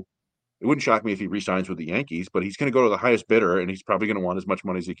go. It wouldn't shock me if he re-signs with the Yankees, but he's going to go to the highest bidder, and he's probably going to want as much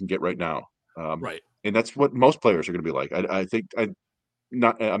money as he can get right now. Right. And that's what most players are going to be like. I think I'm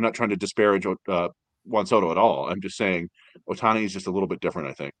not trying to disparage Juan Soto at all. I'm just saying Ohtani is just a little bit different,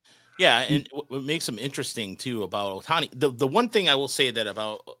 I think. Yeah, and what makes him interesting too about Ohtani, the one thing I will say that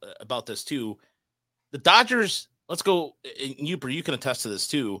about this too, the Dodgers. Let's go, and you can attest to this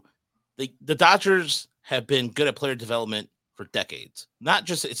too. The Dodgers have been good at player development for decades.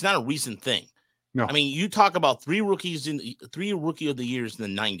 It's not a recent thing. No, I mean, you talk about three rookie of the years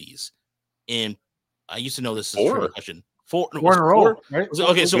in the 90s, and I used to know this is a trivia question. Four in a row, right?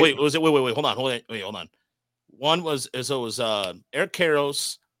 Okay, so wait, was it? Wait, hold on. One was Eric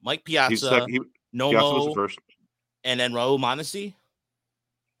Karros, Mike Piazza, Nomo, Piazza was the first, and then Raul Mondesi.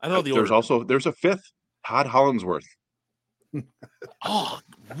 I don't know the order. There's a fifth, Todd Hollandsworth. Oh,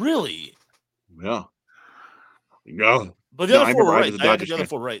 really? Yeah. No. But the other four were right. I got the other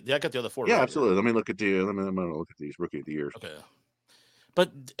four right. Yeah, I got the other four right. Yeah, absolutely. Let me look at these rookie of the years. Okay.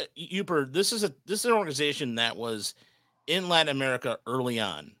 But Uper, this is an organization that was in Latin America early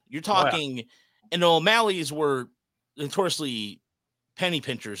on. You're talking, and the O'Malleys were notoriously penny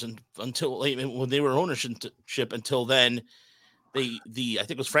pinchers until when they were ownership until then. I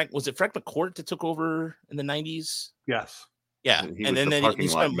think it was Frank McCourt that took over in the 90s? Yes. Yeah. He And was then the they parking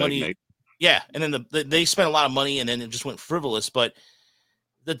lot spent money. magnate. Yeah. And then they spent a lot of money and then it just went frivolous. But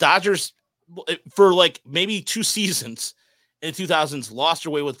the Dodgers, for like maybe 2 seasons in the 2000s, lost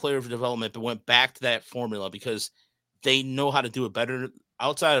their way with player development, but went back to that formula because they know how to do it better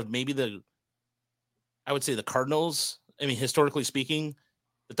outside of maybe I would say the Cardinals. I mean, historically speaking,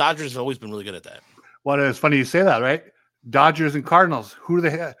 the Dodgers have always been really good at that. Well, it's funny you say that, right? Dodgers and Cardinals. Who do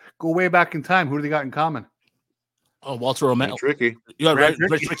they go way back in time? Who do they got in common? Oh, Walter O'Malley. Tricky. Yeah, Brad right.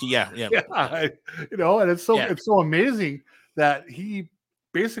 Tricky. Tricky. Yeah. And it's so amazing that he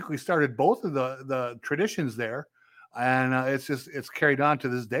basically started both of the traditions there, and it's carried on to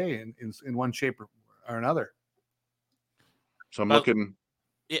this day in one shape or another. So I'm looking.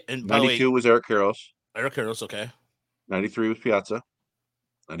 Yeah, and 92 was Eric Karros. Eric Karros, okay. 93 was Piazza.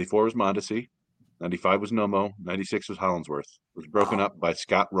 94 was Mondesi. 95 was Nomo. 96 was Hollinsworth. It was broken up by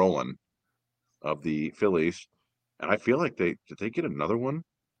Scott Rowland of the Phillies. And I feel like did they get another one?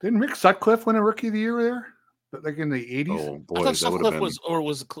 Didn't Rick Sutcliffe win a Rookie of the Year there? But like in the 80s? Oh, boy. I thought Sutcliffe was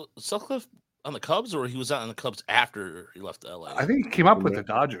Sutcliffe on the Cubs, or he was out on the Cubs after he left LA? I think he came up with the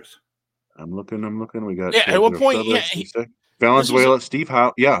Dodgers. I'm looking. We got at what point? Valenzuela, Steve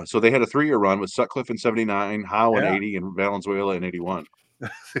Howe. Yeah, so they had a 3-year run with Sutcliffe in 79, Howe in 80, and Valenzuela in 81.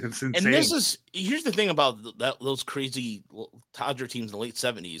 It's insane. And here's the thing about those crazy Dodger teams in the late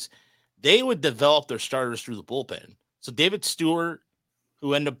 70s. They would develop their starters through the bullpen. So David Stewart,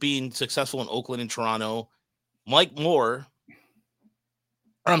 who ended up being successful in Oakland and Toronto, Bob Welsh.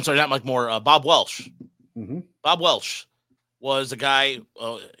 Mm-hmm. Bob Welsh was a guy.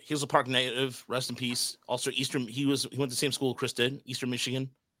 He was a Park native. Rest in peace. Also, Eastern. He went to the same school Chris did, Eastern Michigan.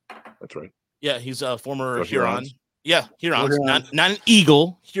 That's right. Yeah, he's a former Huron. Yeah, Hurons, not an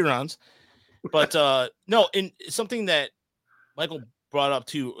Eagle, Hurons. But no, and something that Michael brought up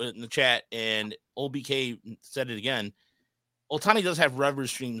too in the chat, and old BK said it again. Ohtani does have revenue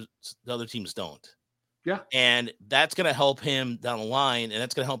streams the other teams don't. Yeah, and that's going to help him down the line, and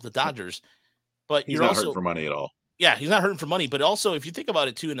that's going to help the Dodgers. But he's not hurting for money at all. Yeah, he's not hurting for money. But also, if you think about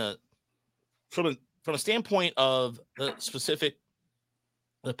it too, from a standpoint of the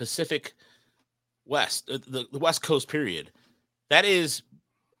Pacific West, the West Coast period, that is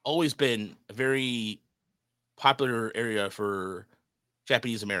always been a very popular area for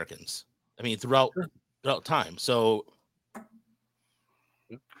Japanese Americans. I mean, throughout time. So,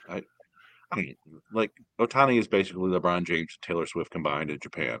 I mean, like Ohtani is basically LeBron James, Taylor Swift combined in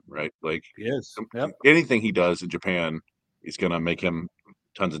Japan, right? Like, he is. Yep. Anything he does in Japan is going to make him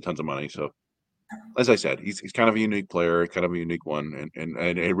tons and tons of money. So, as I said, he's kind of a unique player, kind of a unique one, and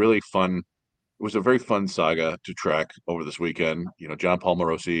a really fun. It was a very fun saga to track over this weekend. You know, John Paul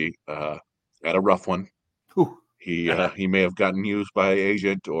Morosi had a rough one. Ooh. He may have gotten used by an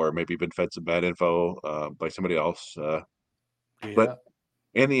agent, or maybe been fed some bad info by somebody else. But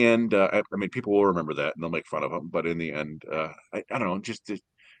in the end, I mean, people will remember that and they'll make fun of him. But in the end, I don't know. Just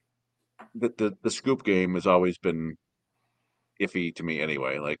the scoop game has always been iffy to me,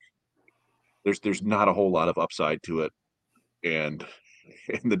 anyway. Like, there's not a whole lot of upside to it, and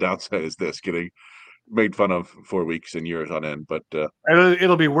the downside is this: getting made fun of for weeks and years on end. But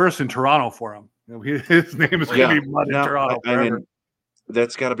it'll be worse in Toronto for him. His name is going to be mud in Toronto forever. I mean,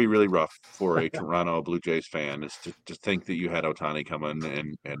 that's got to be really rough for a Toronto Blue Jays fan, is to think that you had Ohtani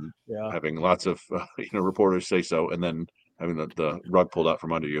coming and having lots of reporters say so, and then having the rug pulled out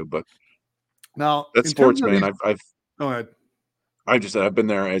from under you. But now that's sports, man. I've go ahead. I've been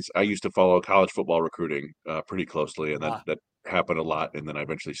there. I used to follow college football recruiting pretty closely, and that happened a lot. And then I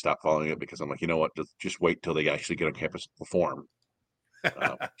eventually stopped following it because I'm like, you know what? Just wait till they actually get on campus and perform.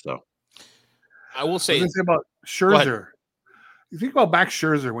 So I will say about Scherzer. You think about Max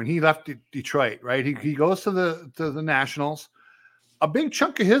Scherzer when he left Detroit, right? He goes to the Nationals. A big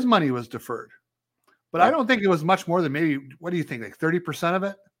chunk of his money was deferred, but I don't think it was much more than maybe. What do you think? Like 30% of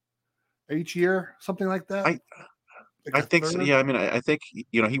it each year, something like that. I think so. Yeah, I mean, I think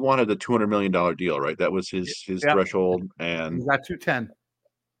he wanted the $200 million deal, right? That was his threshold, and he got 210.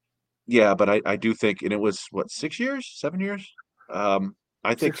 Yeah, but I do think, and it was what, 6 years, 7 years.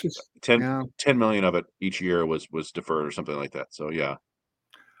 I think 10 million of it each year was deferred or something like that. So yeah,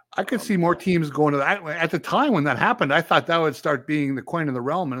 I could see more teams going to that. At the time when that happened, I thought that would start being the coin of the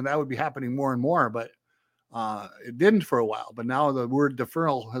realm, and that would be happening more and more. But it didn't for a while. But now the word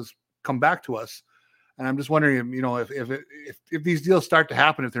deferral has come back to us. And I'm just wondering, if these deals start to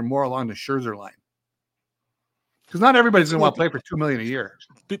happen, if they're more along the Scherzer line, because not everybody's going to want to play for $2 million a year.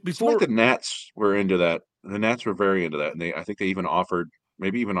 Before the Nats were into that, the Nats were very into that, and I think they even offered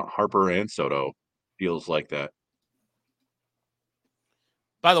maybe even Harper and Soto deals like that.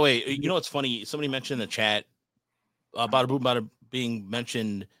 By the way, you know what's funny? Somebody mentioned in the chat about it being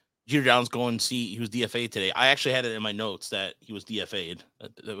mentioned. Jeter Downs going to see he was DFA'd today. I actually had it in my notes that he was DFA'd.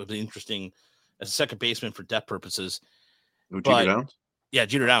 That would be interesting as a second baseman for depth purposes. Jeter Downs? Yeah,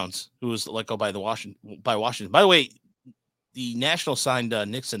 Jeter Downs, who was let go by Washington. By the way, the Nationals signed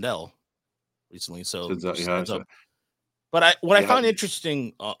Nick Sindell recently. So, but I found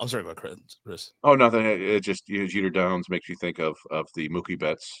interesting. I'm sorry about Chris. Oh, nothing. It just Jeter Downs makes you think of the Mookie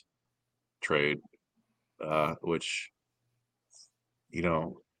Betts trade, which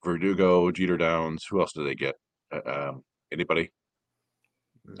Verdugo, Jeter Downs. Who else did they get? Anybody?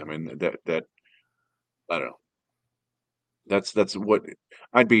 I mean that I don't know. That's what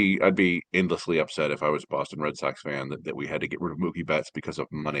I'd be endlessly upset if I was a Boston Red Sox fan that we had to get rid of Mookie Betts because of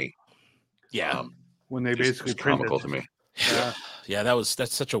money. Yeah, when they basically comical to me. Yeah,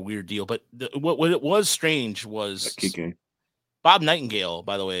 that's such a weird deal. But what it was strange was Bob Nightingale,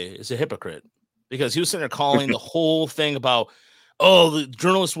 by the way, is a hypocrite because he was sitting there calling the whole thing about, the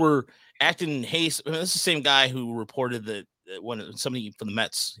journalists were acting in haste. I mean, this is the same guy who reported that when somebody from the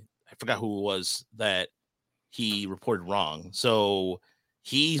Mets, I forgot who it was, that he reported wrong. So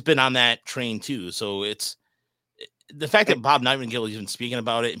he's been on that train too. So it's the fact that Bob Nightingale was even speaking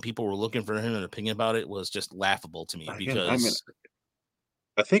about it and people were looking for him an opinion about it was just laughable to me. Because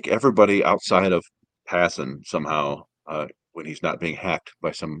I think everybody outside of Passan somehow, when he's not being hacked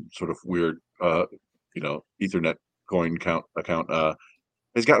by some sort of weird, Ethernet coin account,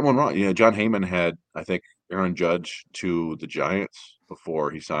 has gotten one wrong. John Heyman had, I think, Aaron Judge to the Giants before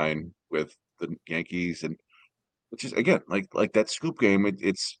he signed with the Yankees, and which is again like that scoop game.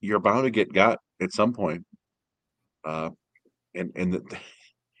 It's you're bound to get got at some point. I don't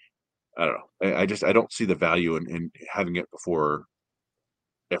know. I don't see the value in having it before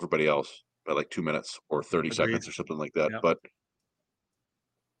everybody else by like 2 minutes or 30 seconds or something like that. Yep. But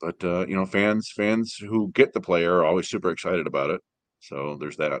fans who get the player are always super excited about it. So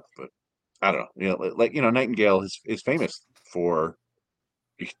there's that. But I don't know. Nightingale is famous for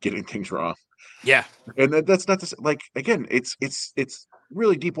getting things wrong. Yeah, and that's not this. Like again, it's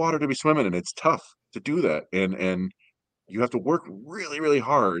really deep water to be swimming in. It's tough to do that, and you have to work really, really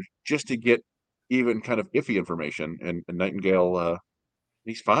hard just to get even kind of iffy information. And Nightingale,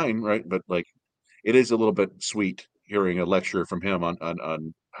 he's fine, right? But like, it is a little bit sweet hearing a lecture from him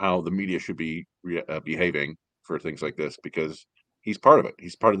on how the media should be behaving for things like this, because he's part of it.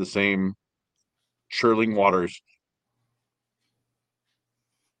 He's part of the same churling waters.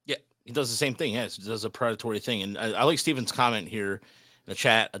 Yeah, he does the same thing. Yes, he does a predatory thing. And I like Steven's comment here in the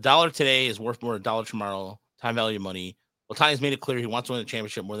chat. $1 today is worth more than $1 tomorrow. Time value of money. Well, Tony's made it clear he wants to win the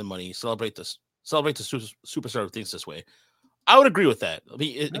championship more than money. Celebrate the superstar who thinks this way. I would agree with that. I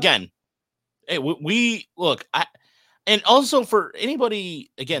mean, again, hey, we look. And also for anybody,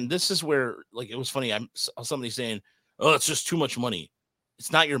 again, this is where, like, it was funny. I saw somebody saying, "Oh, it's just too much money."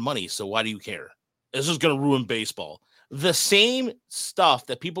 It's not your money, so why do you care? This is going to ruin baseball. The same stuff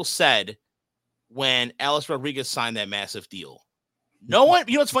that people said when Alex Rodriguez signed that massive deal. No one,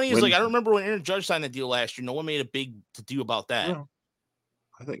 what's funny is I don't remember when Aaron Judge signed the deal last year. No one made a big to do about that. Well,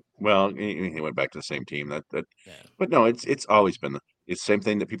 I think, he went back to the same team. But no, it's always been the same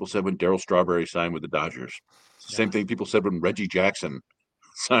thing that people said when Darryl Strawberry signed with the Dodgers. It's the same thing people said when Reggie Jackson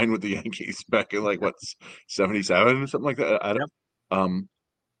signed with the Yankees back in 77 or something like that. I don't.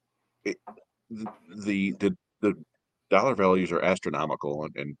 The dollar values are astronomical,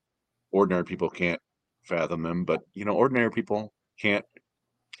 and ordinary people can't fathom them. But ordinary people can't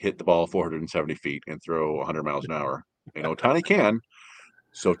hit the ball 470 feet and throw 100 miles an hour. Tony can.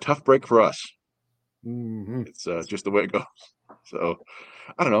 So tough break for us. Mm-hmm. It's just the way it goes. So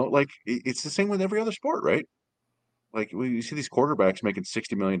I don't know. Like, it's the same with every other sport, right? Like, we see these quarterbacks making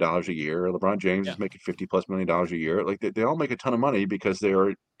 $60 million a year. LeBron James is making $50+ million a year. Like, they all make a ton of money because they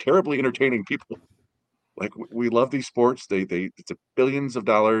are terribly entertaining people. Like, we love these sports. It's billions of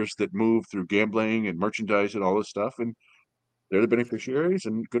dollars that move through gambling and merchandise and all this stuff, and they're the beneficiaries,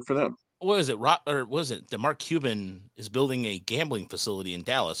 and good for them. What is it? Or was it that Mark Cuban is building a gambling facility in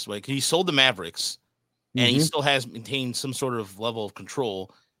Dallas? Like, he sold the Mavericks, and he still has maintained some sort of level of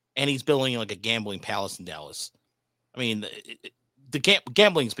control, and he's building like a gambling palace in Dallas. I mean, the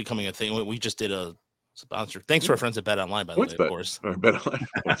gambling is becoming a thing. We just did a sponsor. Thanks to our friends at Bet Online, by the way, of course. Bet Online.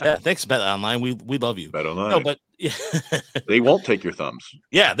 Yeah, thanks, Bet Online. We love you. Bet Online. No, but they won't take your thumbs.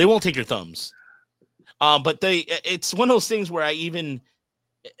 Yeah, they won't take your thumbs. But it's one of those things where the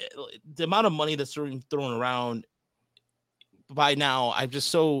amount of money that's thrown around, by now, I'm just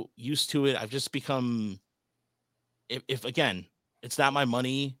so used to it. I've just become, if again, it's not my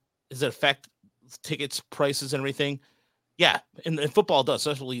money. Does it affect tickets, prices, and everything? Yeah, and football does,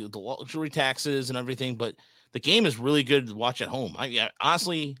 especially the luxury taxes and everything. But the game is really good to watch at home.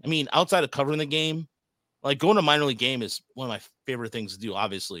 Honestly, I mean, outside of covering the game, like going to minor league game is one of my favorite things to do.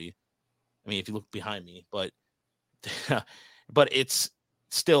 Obviously, I mean, if you look behind me, but but it's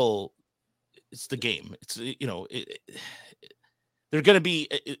still the game. It's they're going to be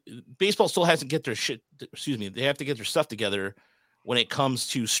baseball still hasn't get their shit. Excuse me, they have to get their stuff together when it comes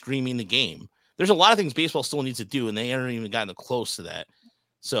to streaming the game. There's a lot of things baseball still needs to do, and they haven't even gotten close to that.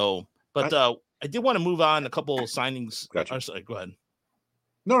 So, but I did want to move on a couple of signings. Gotcha. Sorry, go ahead.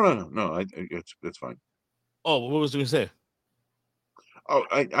 No. It's fine. Oh, what was I going to say? Oh,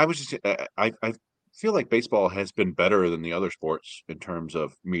 I was just I feel like baseball has been better than the other sports in terms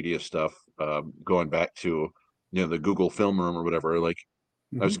of media stuff. Going back to the Google Film Room or whatever. Like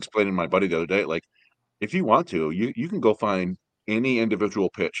I was explaining to my buddy the other day, like if you want to, you can go find any individual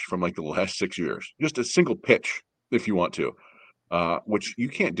pitch from like the last 6 years, just a single pitch if you want to, which you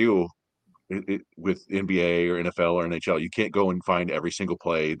can't do with NBA or NFL or NHL. You can't go and find every single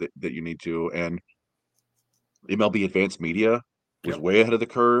play that you need to. And MLB Advanced Media was way ahead of the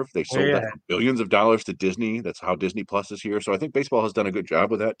curve. They sold that for billions of dollars to Disney. That's how Disney Plus is here. So I think baseball has done a good job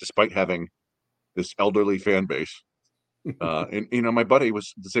with that, despite having this elderly fan base. And my buddy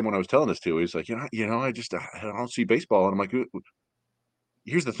was the same one I was telling this to. He's like, I don't see baseball. And I'm like,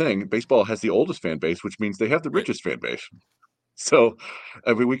 here's the thing: baseball has the oldest fan base, which means they have the richest fan base. So,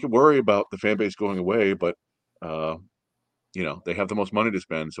 I mean, we can worry about the fan base going away, but they have the most money to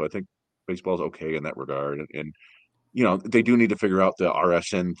spend. So I think baseball's okay in that regard. And they do need to figure out the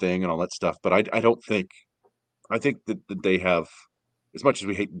RSN thing and all that stuff. But I don't think. I think that they have, as much as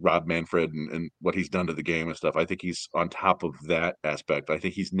we hate Rob Manfred and what he's done to the game and stuff, I think he's on top of that aspect. I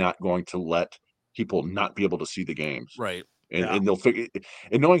think he's not going to let people not be able to see the games. Right. And they'll figure,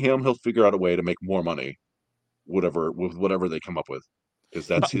 and knowing him, he'll figure out a way to make more money, whatever they come up with, because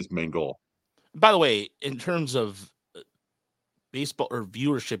that's his main goal. By the way, in terms of baseball or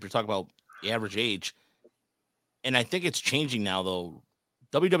viewership, you're talking about the average age, and I think it's changing now, though.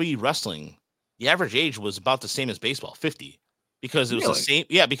 WWE wrestling, the average age was about the same as baseball, 50, because it was the same.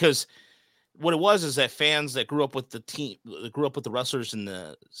 Yeah, because what it was is that fans that grew up with the team, that grew up with the wrestlers in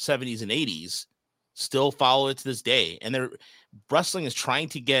the 70s and 80s, still follow it to this day. And wrestling is trying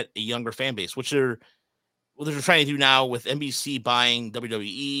to get a younger fan base, which they're trying to do now with NBC buying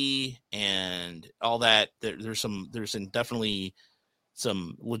WWE and all that. There's definitely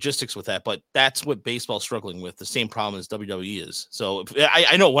some logistics with that, but that's what baseball's struggling with. The same problem as WWE is. So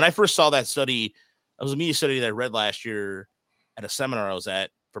I know when I first saw that study, it was a media study that I read last year at a seminar I was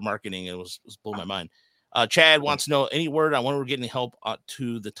at for marketing. And it was blowing my mind. Chad wants to know any word on when we're getting help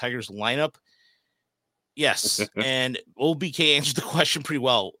to the Tigers lineup. Yes. And OBK answered the question pretty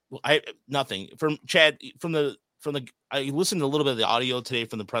well. Nothing from Chad I listened to a little bit of the audio today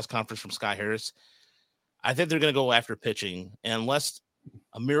from the press conference from Scott Harris. I think they're going to go after pitching, and unless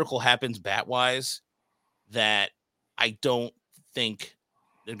a miracle happens bat wise, that I don't think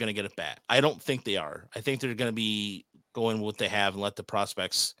they're going to get a bat. I don't think they are. I think they're going to be going with what they have and let the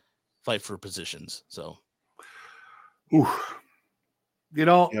prospects fight for positions. So, I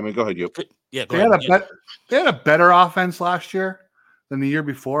mean, go ahead, you. Yeah, go ahead. They had a better offense last year than the year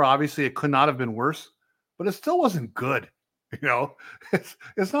before. Obviously, it could not have been worse, but it still wasn't good. It's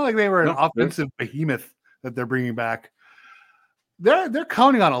not like they were an offensive behemoth that they're bringing back. They're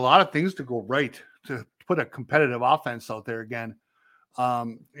counting on a lot of things to go right to put a competitive offense out there again.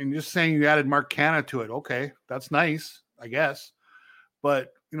 And just saying you added Mark Canha to it, okay, that's nice, I guess.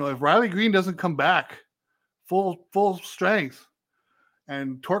 But if Riley Green doesn't come back full strength,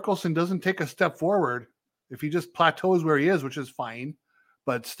 and Torkelson doesn't take a step forward, if he just plateaus where he is, which is fine,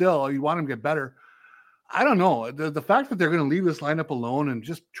 but still you want him to get better. I don't know. The fact that they're going to leave this lineup alone and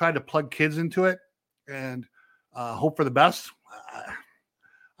just try to plug kids into it and hope for the best,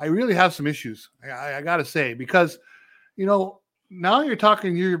 I really have some issues. I got to say, because, now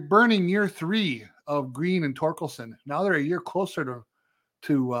you're burning year 3 of Green and Torkelson. Now they're a year closer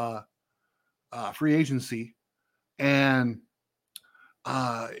to free agency. And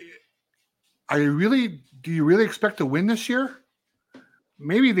do you really expect to win this year?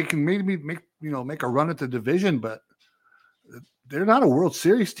 Maybe they can make a run at the division, but they're not a World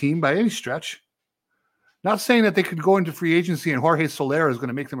Series team by any stretch. Not saying that they could go into free agency and Jorge Soler is going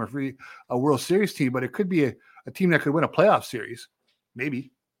to make them a World Series team, but it could be a team that could win a playoff series,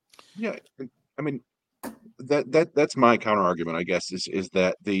 maybe. Yeah, I mean that's my counter argument, I guess, is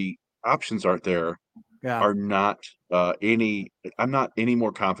that the options aren't there. Yeah. Are not any. I'm not any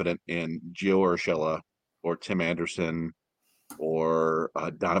more confident in Gio Urshela or Tim Anderson or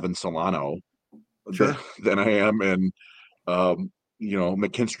Donovan Solano than I am in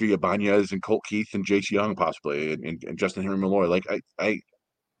McKinstry, Ibanez, and Colt Keith, and Jace Young possibly, and Justin Henry Malloy. Like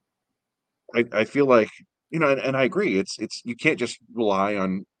I feel like, and I agree. It's you can't just rely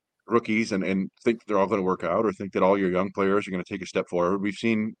on rookies and think that they're all going to work out, or think that all your young players are going to take a step forward. We've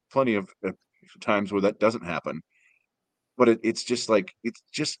seen plenty of times where that doesn't happen. But it's just like, it's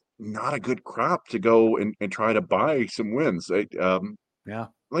just not a good crop to go and try to buy some wins. Yeah.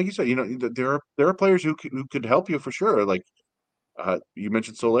 Like you said, there are players who could help you for sure. Like you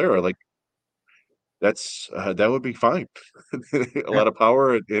mentioned Solera, like that would be fine. A lot of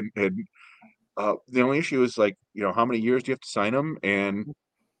power, and the only issue is, like, how many years do you have to sign him, and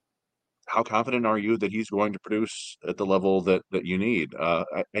how confident are you that he's going to produce at the level that you need?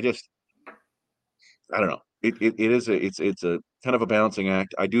 I don't know. It's a kind of a balancing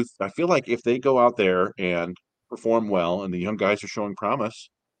act. I feel like if they go out there and perform well, and the young guys are showing promise,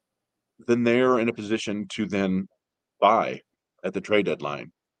 then they're in a position to then buy at the trade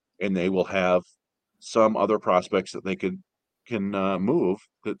deadline, and they will have some other prospects that they can move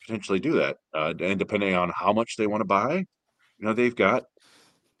to potentially do that. And depending on how much they want to buy,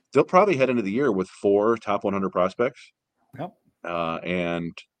 they'll probably head into the year with 4 top 100 prospects. Yep.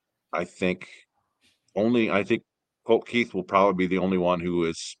 And I think Colt Keith will probably be the only one who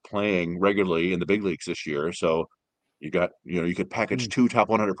is playing regularly in the big leagues this year. So you could package 2 top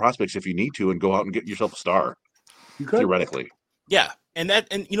 100 prospects if you need to, and go out and get yourself a star. You could. Theoretically. Yeah. And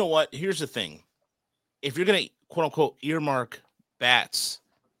you know what? Here's the thing. If you're going to, quote unquote, earmark bats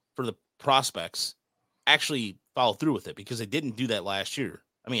for the prospects, actually follow through with it, because they didn't do that last year.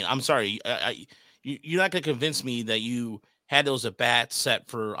 I mean, I'm sorry. You're not going to convince me that you had those at bats set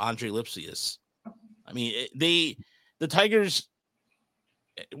for Andre Lipsius. I mean, the Tigers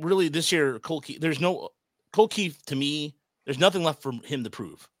really this year, Colt Keith, to me, there's nothing left for him to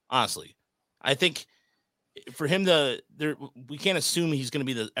prove. Honestly, I think for him we can't assume he's going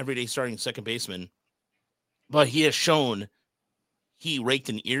to be the everyday starting second baseman, but he has shown he raked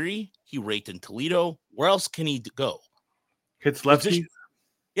in Erie, he raked in Toledo. Where else can he go? Hits lefties.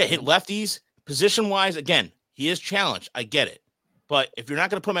 Hit lefties. Position wise, again, he is challenged. I get it, but if you're not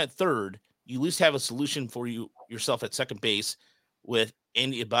going to put him at third, you at least have a solution for yourself at second base with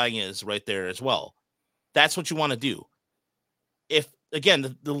Andy Ibanez right there as well. That's what you want to do. If,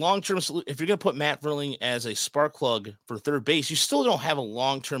 again, the long-term solution, if you're going to put Matt Verling as a spark plug for third base, you still don't have a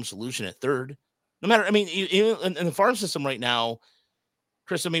long-term solution at third. No matter, I mean, in the farm system right now,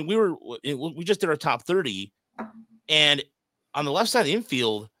 Chris, I mean, we just did our top 30, and on the left side of the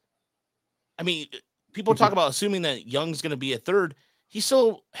infield, I mean, people talk about assuming that Young's going to be a third. He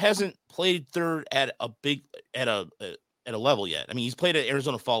still hasn't played third at a level yet. I mean, he's played at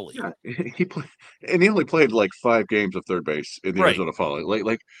Arizona Fall League. Yeah, he only played like 5 games of third base in the Arizona Fall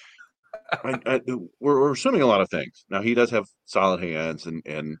League. We're assuming a lot of things. Now, he does have solid hands,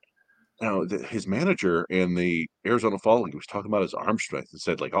 and his manager in the Arizona Fall League was talking about his arm strength and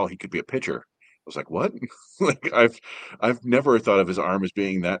said, like, oh, he could be a pitcher. I was like, what? Like, I've never thought of his arm as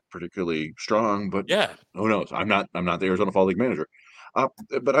being that particularly strong, but yeah, who knows? I'm not the Arizona Fall League manager.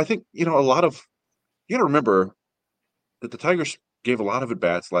 But I think, you got to remember that the Tigers gave a lot of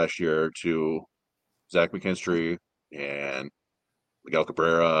at-bats last year to Zach McKinstry and Miguel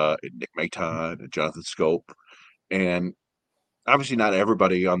Cabrera and Nick Maton and Jonathan Scope. And obviously not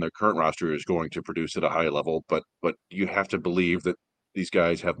everybody on their current roster is going to produce at a high level, but you have to believe that these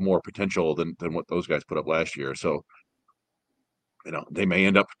guys have more potential than what those guys put up last year. So, they may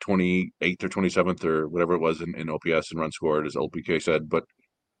end up 28th or 27th or whatever it was in OPS and run scored, as LPK said, but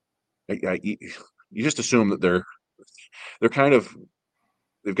you just assume that they're kind of,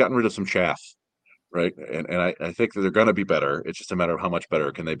 they've gotten rid of some chaff, right? And I think that they're going to be better. It's just a matter of how much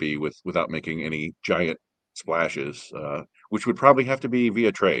better can they be without making any giant splashes, which would probably have to be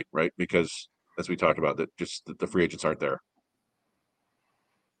via trade, right? Because as we talked about, that just the free agents aren't there.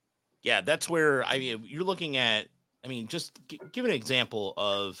 Yeah, that's where, I mean, you're looking at, I mean, just give an example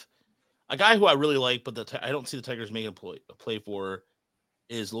of a guy who I really like, but I don't see the Tigers making a play for,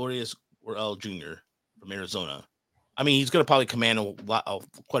 is Lourdes Gurriel Jr. from Arizona. I mean, he's going to probably command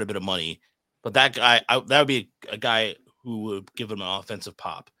quite a bit of money, but that guy, that would be a guy who would give him an offensive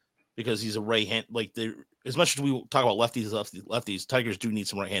pop, because he's a right hand. Like, as much as we talk about lefties, Tigers do need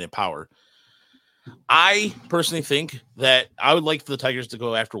some right-handed power. I personally think that I would like for the Tigers to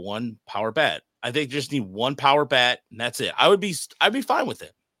go after one power bat. I think they just need one power bat, and that's it. I'd be fine with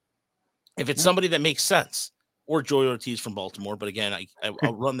it if it's somebody that makes sense, or Joey Ortiz from Baltimore. But again,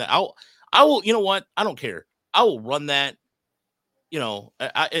 I'll run that. I will. You know what? I don't care. I will run that. Because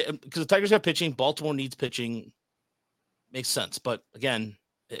the Tigers have pitching, Baltimore needs pitching. Makes sense, but again,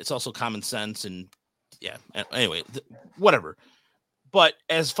 it's also common sense, and yeah. Anyway, whatever. But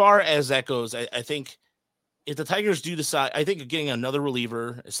as far as that goes, I think if the Tigers do decide, I think getting another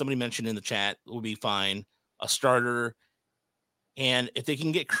reliever, as somebody mentioned in the chat, will be fine. A starter, and if they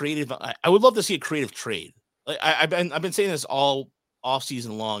can get creative, I would love to see a creative trade. Like I've been saying this all off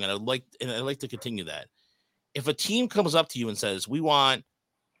season long, and I'd like to continue that. If a team comes up to you and says, "We want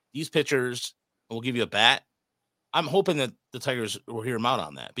these pitchers, and we'll give you a bat," I'm hoping that the Tigers will hear them out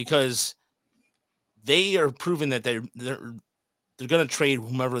on that, because they are proving that they're going to trade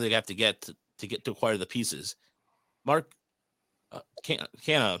whomever they have to get to acquire the pieces. Mark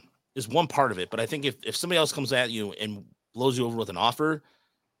Canna is one part of it, but I think if somebody else comes at you and blows you over with an offer,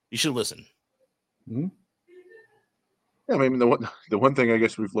 you should listen. Mm-hmm. Yeah, I mean, the one thing I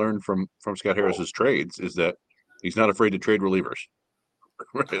guess we've learned from Scott Harris's trades is that he's not afraid to trade relievers,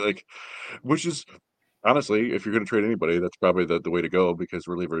 right? Like, which is honestly, if you're going to trade anybody, that's probably the way to go, because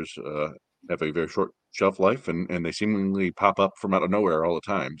relievers have a very short shelf life, and they seemingly pop up from out of nowhere all the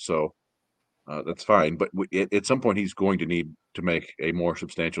time. So that's fine. But at some point, he's going to need to make a more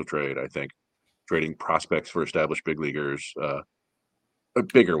substantial trade, I think, trading prospects for established big leaguers,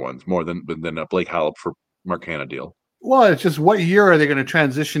 bigger ones, more than a Blake Hollop for Mark Hanna deal. Well, it's just, what year are they going to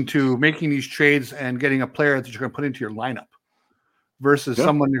transition to making these trades and getting a player that you're going to put into your lineup versus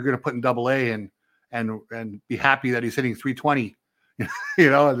someone you're going to put in Double-A and be happy that he's hitting 320. You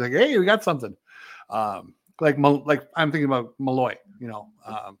know, it's like, hey, we got something. Like I'm thinking about Malloy. You know,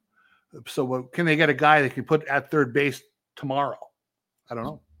 so can they get a guy that can put at third base tomorrow? I don't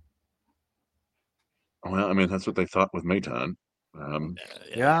know. Well, I mean, that's what they thought with Maton.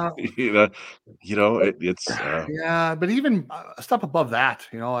 Yeah. You know, it's yeah, but even a step above that,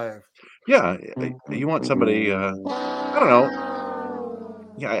 you know. You want somebody. I don't know.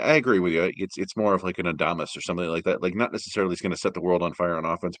 Yeah, I agree with you. It's more of like an Adames or something like that. Like, not necessarily he's going to set the world on fire on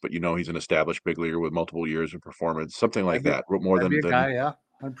offense, but he's an established big leaguer with multiple years of performance, something like that. More than a guy, yeah,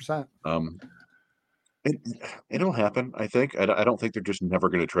 100%. It'll happen. I think. I don't think they're just never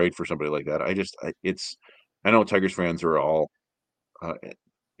going to trade for somebody like that. I know Tigers fans are all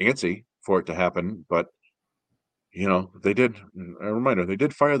antsy for it to happen, but they did. A reminder: they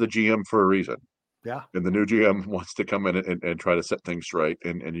did fire the GM for a reason. Yeah, and the new GM wants to come in and try to set things right,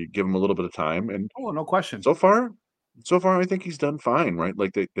 and you give him a little bit of time. And no question. So far, I think he's done fine. Right?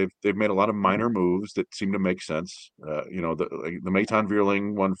 Like they've made a lot of minor moves that seem to make sense. The Maton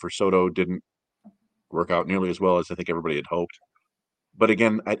Vierling one for Soto didn't work out nearly as well as I think everybody had hoped. But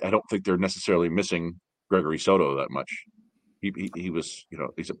again, I don't think they're necessarily missing Gregory Soto that much. He was,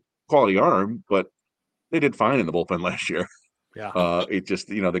 he's a quality arm, but they did fine in the bullpen last year. Yeah. It just,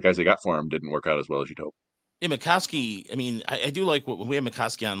 the guys they got for him didn't work out as well as you'd hope. Yeah, McCoskey, I mean, I do like what we had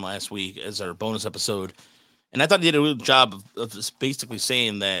McCoskey on last week as our bonus episode. And I thought he did a good job of just basically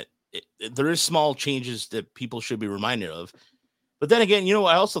saying that there is small changes that people should be reminded of. But then again,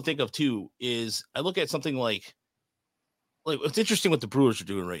 I also think of too is I look at something like it's interesting what the Brewers are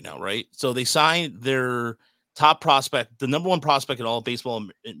doing right now, right? So they signed their top prospect, the number one prospect in all of baseball,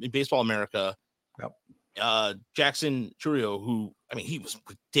 in Baseball America. Yep. Jackson Chourio, who, I mean, he was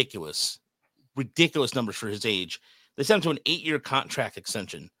ridiculous numbers for his age. They sent him to an 8-year contract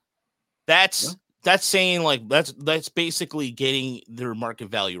extension. That's saying that's basically getting their market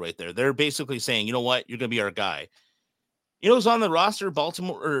value right there. They're basically saying, you know what, you're going to be our guy. Who's on the roster,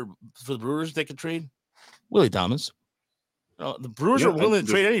 Baltimore, or for the Brewers they could trade? Willie Adames. The Brewers are willing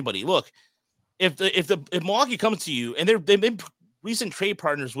to trade anybody. Look, if Milwaukee comes to you, and they've been recent trade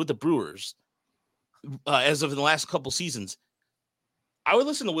partners with the Brewers as of the last couple seasons, I would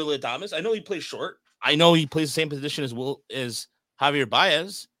listen to Willie Adames. I know he plays short. I know he plays the same position as Javier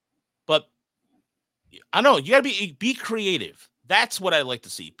Baez, but I know you got to be creative. That's what I like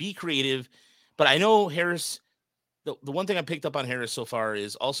to see. Be creative. But I know Harris. The one thing I picked up on Harris so far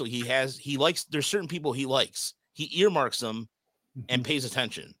is also there's certain people he likes. He earmarks them and pays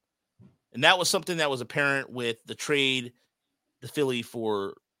attention. And that was something that was apparent with the trade, the Philly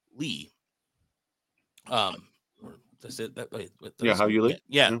for Lee. That's it. How you Lee?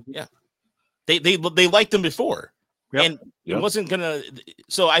 Yeah. They liked him before. Yep. And it wasn't gonna.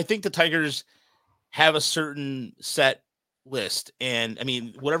 So I think the Tigers have a certain set list, and I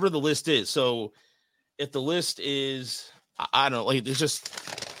mean whatever the list is. So if the list is, I don't know, like there's just.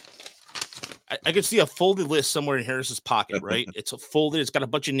 I could see a folded list somewhere in Harris's pocket, right? It's it's got a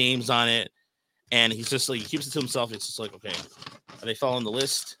bunch of names on it, and he's just like, he keeps it to himself. It's just like, okay, are they following the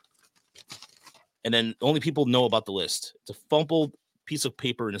list? And then only people know about the list. It's a fumbled piece of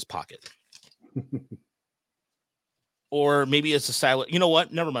paper in his pocket. Or maybe it's a stylish, you know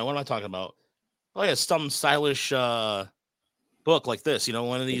what? Never mind. What am I talking about? Oh, yeah, some stylish book like this,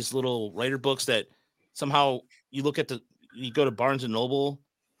 one of these little writer books that somehow you go to Barnes and Noble,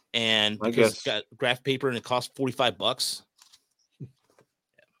 and because it's got graph paper and it costs $45.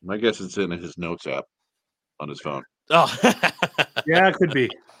 My guess it's in his notes app on his phone. Oh, yeah, it could be.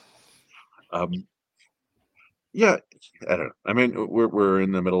 Yeah, I don't know. I mean, we're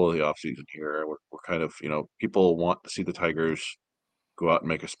in the middle of the off season here. We're kind of, people want to see the Tigers go out and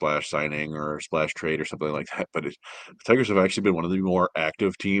make a splash signing or a splash trade or something like that. But the Tigers have actually been one of the more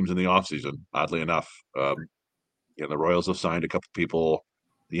active teams in the offseason, oddly enough. The Royals have signed a couple people.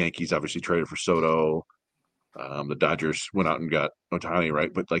 The Yankees obviously traded for Soto. The Dodgers went out and got Ohtani,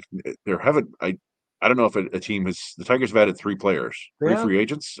 right? But there haven't I don't know if a team has. The Tigers have added 3 players, 3 free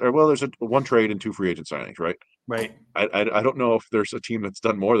agents, or there's one trade and 2 free agent signings, right? Right. I don't know if there's a team that's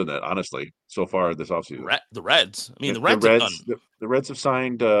done more than that, honestly, so far this offseason. The Reds. I mean, the Reds have done. The Reds have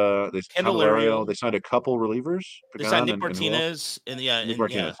signed. They Candelario. They signed a couple relievers. They signed Nick Martinez and Nick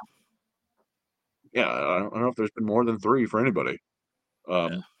Martinez. Yeah, I don't know if there's been more than 3 for anybody.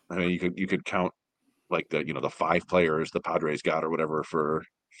 I mean, you could count like the 5 players the Padres got or whatever for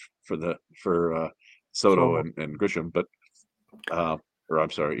Soto and Grisham, but or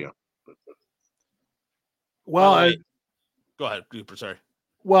I'm sorry, yeah. Well, go ahead, Cooper. Sorry.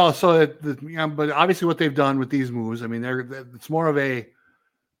 Well, so but obviously what they've done with these moves, I mean, it's more of a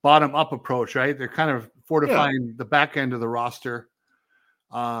bottom up approach, right? They're kind of fortifying the back end of the roster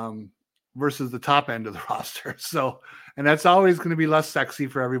versus the top end of the roster. So, and that's always going to be less sexy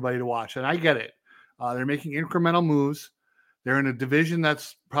for everybody to watch. And I get it. They're making incremental moves. They're in a division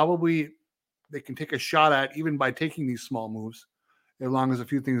that's probably they can take a shot at even by taking these small moves, as long as a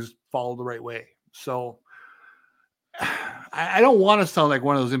few things follow the right way. So I don't want to sound like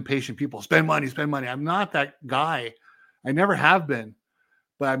one of those impatient people. Spend money. I'm not that guy. I never have been.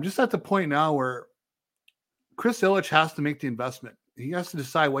 But I'm just at the point now where Chris Ilitch has to make the investment. He has to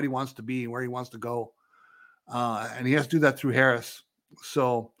decide what he wants to be and where he wants to go. And he has to do that through Harris.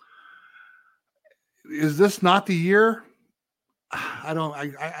 So is this not the year?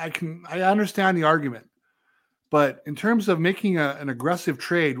 I understand the argument. But in terms of making an aggressive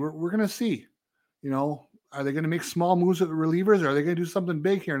trade, we're going to see, are they going to make small moves with the relievers, or are they going to do something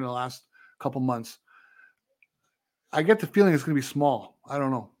big here in the last couple months? I get the feeling it's going to be small. I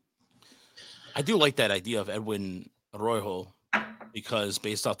don't know. I do like that idea of Edwin Arroyo because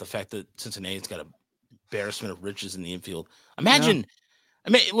based off the fact that Cincinnati's got an embarrassment of riches in the infield. Imagine, I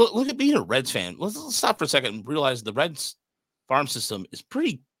mean, look at being a Reds fan. Let's stop for a second and realize the Reds farm system is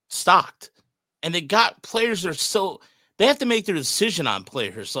pretty stocked, and they got players that are they have to make their decision on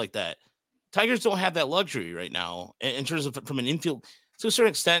players like that. Tigers don't have that luxury right now in terms of from an infield to a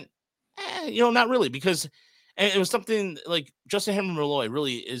certain extent. Not really, because it was something like Justin Henry Malloy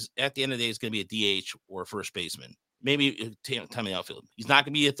really is at the end of the day is going to be a DH or a first baseman, maybe time in the outfield. He's not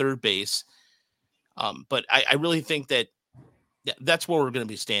going to be a third base. But I really think that that's where we're going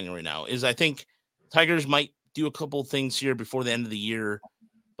to be standing right now. Is I think Tigers might do a couple things here before the end of the year,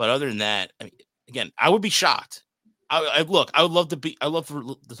 but other than that, I mean, again, I would be shocked. I would love for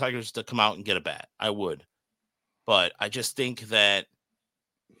the Tigers to come out and get a bat. I would, but I just think that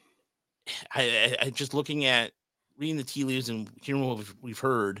I just looking at reading the tea leaves and hearing what we've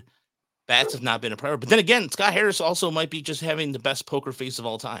heard, bats have not been a priority. But then again, Scott Harris also might be just having the best poker face of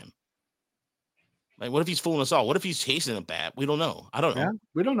all time. Like, what if he's fooling us all? What if he's chasing a bat? We don't know. I don't know. Yeah,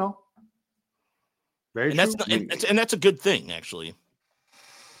 we don't know. Very true. And that's a good thing, actually.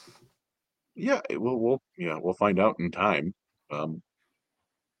 Yeah, we'll find out in time. I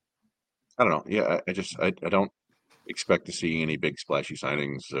don't know. Yeah, I don't expect to see any big splashy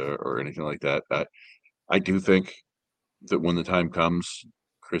signings or anything like that. I do think that when the time comes,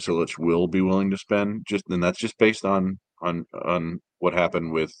 Chris Ilitch will be willing to spend. And that's just based on what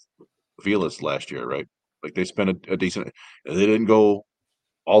happened with Vilas last year, right? Like they spent a decent. They didn't go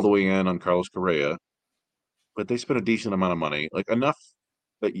all the way in on Carlos Correa, but they spent a decent amount of money, like enough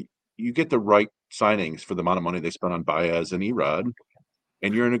that you get the right signings for the amount of money they spent on Baez and Erod,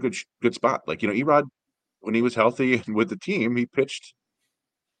 and you're in a good spot. Like, Erod, when he was healthy and with the team, he pitched.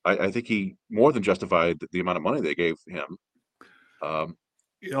 I think he more than justified the amount of money they gave him.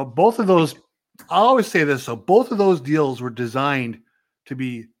 Both of those, I'll always say this. So both of those deals were designed to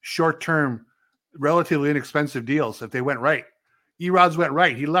be short-term, relatively inexpensive deals if they went right. Erod's went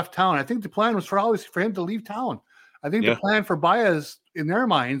right. He left town. I think the plan was for him to leave town. I think the plan for Baez in their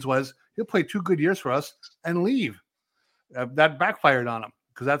minds was he'll play 2 good years for us and leave. That backfired on him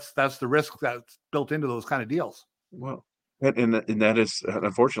because that's the risk that's built into those kind of deals. Well, and that is,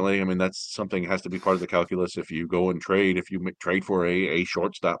 unfortunately, I mean, that's something has to be part of the calculus if you go and trade. If you trade for a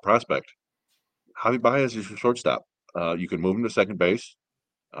shortstop prospect, Javi Baez is your shortstop. You can move him to second base,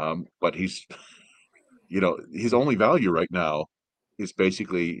 but he's his only value right now is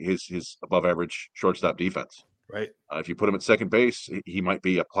basically his above average shortstop defense. Right. If you put him at second base, he might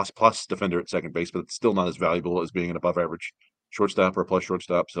be a plus defender at second base, but it's still not as valuable as being an above average shortstop or a plus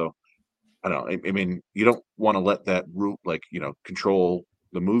shortstop. So I don't know. I mean, you don't want to let that root control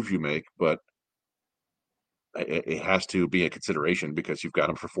the moves you make, but it has to be a consideration because you've got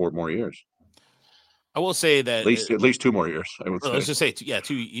him for 4 more years. I will say that at least 2 more years. I would say. Let's just say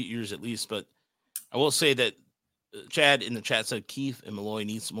 2 years at least. But I will say that Chad in the chat said Keith and Malloy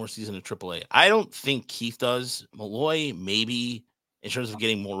needs more season in AAA. I don't think Keith does. Malloy maybe in terms of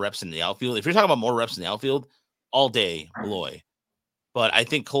getting more reps in the outfield. If you're talking about more reps in the outfield, all day Malloy. But I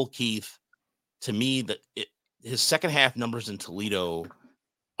think Cole Keith, to me, his second half numbers in Toledo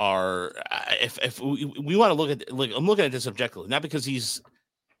are. If we want to look at, like, I'm looking at this objectively, not because he's.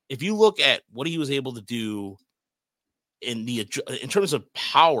 If you look at what he was able to do in terms of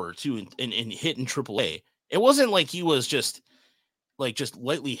power too, in hitting AAA, it wasn't like he was just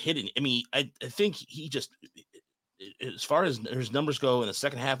lightly hitting. I mean, I think he just, as far as his numbers go in the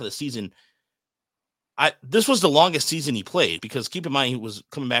second half of the season, this was the longest season he played, because keep in mind he was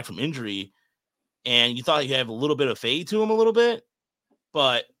coming back from injury, and you thought he'd have a little bit of fade to him a little bit,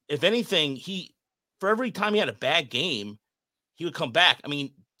 but if anything, for every time he had a bad game, he would come back. I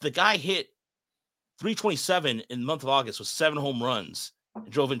mean, the guy hit 327 in the month of August with 7 home runs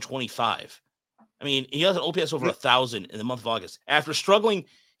and drove in 25. I mean, he has an OPS over 1,000 in the month of August. After struggling,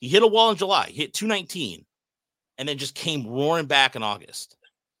 he hit a wall in July, he hit 219, and then just came roaring back in August.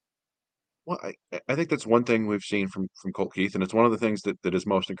 Well, I think that's one thing we've seen from Colt Keith, and it's one of the things that is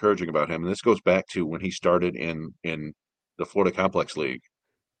most encouraging about him. And this goes back to when he started in the Florida Complex League.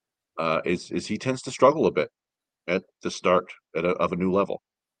 Is he tends to struggle a bit at the start of a new level.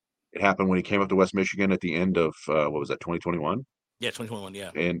 It happened when he came up to West Michigan at the end of what was that, 2021? Yeah, 2021.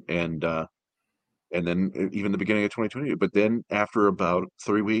 Yeah, and then even the beginning of 2020. But then after about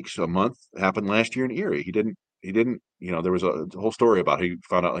 3 weeks, a month, happened last year in Erie. He didn't. There was a whole story about he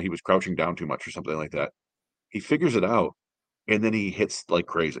found out he was crouching down too much or something like that. He figures it out, and then he hits like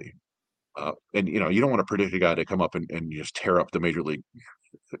crazy. And you don't want to predict a guy to come up and just tear up the major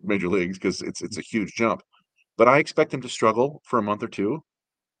leagues, because it's a huge jump. But I expect him to struggle for a month or two,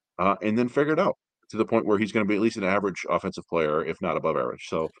 and then figure it out to the point where he's going to be at least an average offensive player, if not above average.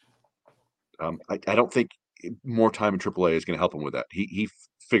 So I don't think more time in AAA is going to help him with that. He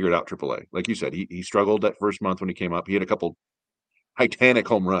figured out AAA. Like you said, he struggled that first month when he came up. He had a couple Titanic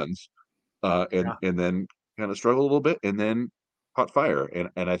home runs, and then kind of struggled a little bit, and then caught fire.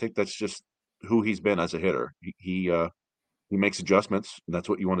 And I think that's just who he's been as a hitter. He makes adjustments, and that's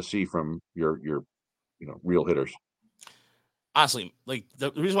what you want to see from your real hitters. Honestly, like the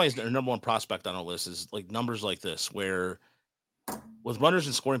reason why he's the number one prospect on our list is like numbers like this, where with runners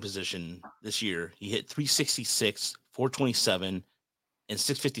in scoring position this year, he hit 366, 427, and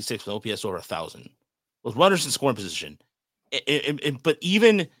 656 with OPS over 1,000. With runners in scoring position, but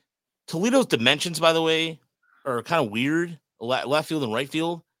even Toledo's dimensions, by the way, are kind of weird, left field and right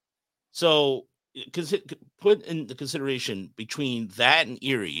field. So, put in the consideration between that and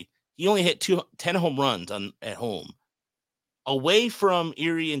Erie, he only hit 10 home runs at home. Away from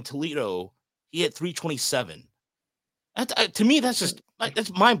Erie and Toledo, he hit 327. To me, that's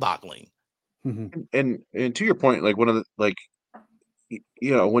mind-boggling. Mm-hmm. And to your point, like one of the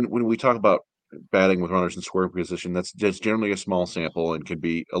when we talk about batting with runners in scoring position, that's just generally a small sample and can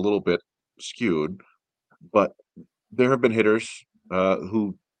be a little bit skewed. But there have been hitters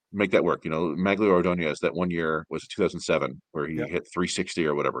who make that work. Maglio Ordonez, that one year was 2007, where he hit 360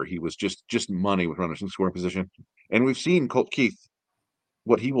 or whatever. He was just money with runners in scoring position. And we've seen Colt Keith,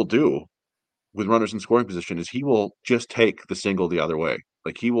 what he will do with runners in scoring position is he will just take the single the other way.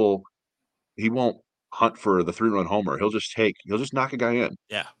 Like he won't hunt for the 3-run homer. He'll just knock a guy in.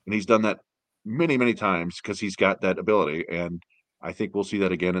 Yeah. And he's done that many, many times because he's got that ability. And I think we'll see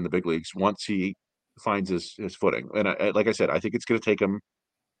that again in the big leagues once he finds his footing. And like I said, I think it's going to take him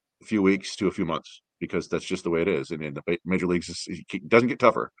a few weeks to a few months, because that's just the way it is. And in the major leagues, it doesn't get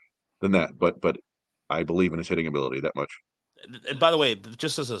tougher than that. But I believe in his hitting ability that much. And by the way,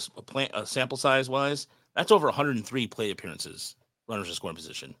 just as a sample size wise, that's over 103 plate appearances, runners in scoring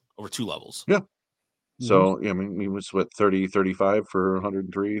position, over 2 levels. Yeah. So, I mean, he was 30, 35 for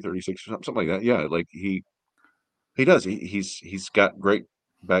 103, 36, something like that. Yeah. Like he does. He's got great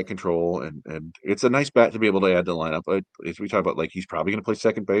bat control, and it's a nice bat to be able to add to the lineup. As we talk about, like, he's probably going to play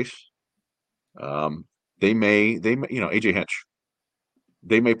second base. They may, AJ Hinch,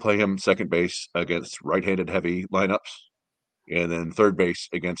 they may play him second base against right-handed heavy lineups, and then third base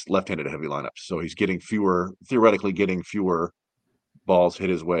against left-handed heavy lineups. So he's theoretically getting fewer balls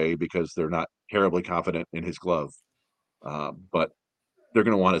hit his way, because they're not terribly confident in his glove, but they're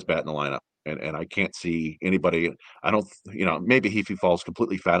going to want his bat in the lineup. And I can't see anybody. I don't, maybe if he falls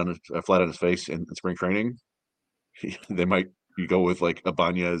completely flat on his face in spring training, they might go with like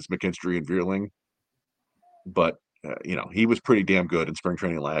Ibanez, McKinstry, and Vierling. But he was pretty damn good in spring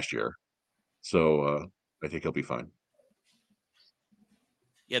training last year, so I think he'll be fine.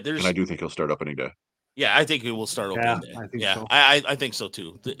 Yeah, and I do think he'll start opening day. Yeah, I think he will start opening day. I think so. I think so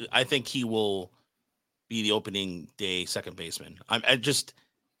too. I think he will be the opening day second baseman.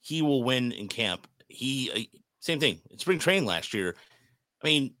 He will win in camp. Same thing. In spring training last year. I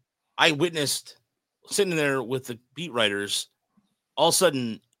mean, I witnessed sitting there with the beat writers. All of a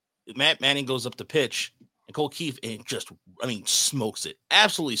sudden, Matt Manning goes up to pitch, and Cole Keefe smokes it.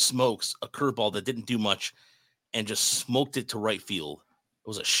 Absolutely smokes a curveball that didn't do much, and just smoked it to right field. It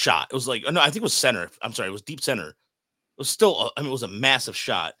was a shot. It was like, no, I think it was center. I'm sorry, it was deep center. It was still, it was a massive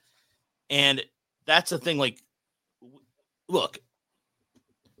shot. And that's the thing. Like, look,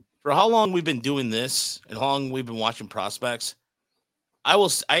 for how long we've been doing this and how long we've been watching prospects,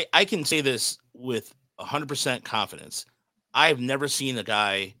 I can say this with 100% confidence. I have never seen a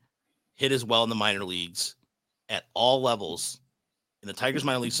guy hit as well in the minor leagues at all levels in the Tigers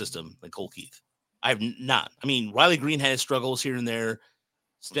minor league system than Cole Keith. I have not. I mean, Riley Green had his struggles here and there.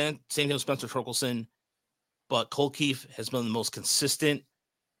 Same thing with Spencer Torkelson. But Cole Keith has been the most consistent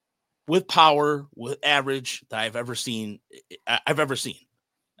with power, with average that I've ever seen.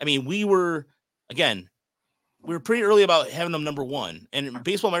 I mean, we were pretty early about having him number one. And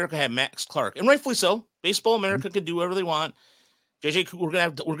Baseball America had Max Clark, and rightfully so. Baseball America can do whatever they want. JJ, we're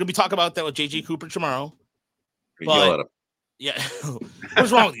gonna be talking about that with JJ Cooper tomorrow. Yell at him. Yeah,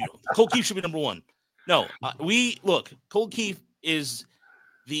 what's wrong with you? Cole Keith should be number one. No, Cole Keith is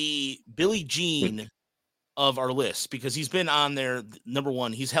the Billie Jean of our list because he's been on there number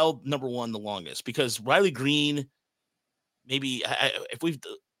one. He's held number one the longest because Riley Green, maybe if we've,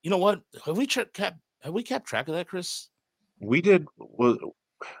 what, have we kept track of that, Chris? We did. Well,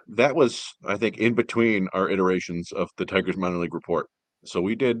 that was, I think, in between our iterations of the Tigers minor league report. So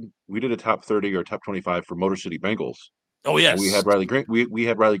we did a top 30 or top 25 for Motor City Bengals. Oh yes, we had Riley Green. We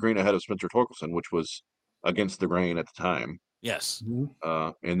had Riley Green ahead of Spencer Torkelson, which was against the grain at the time. Yes.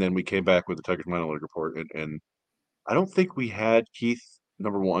 And then we came back with the Tigers minor league report, and I don't think we had Keith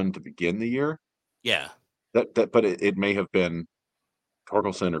number one to begin the year. Yeah. But it may have been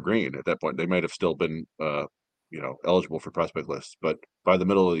Torkelson or Green at that point. They might have still been eligible for prospect lists, but by the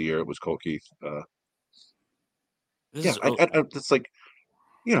middle of the year it was Cole Keith. It's like,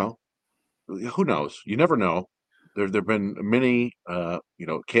 who knows? You never know. There've been many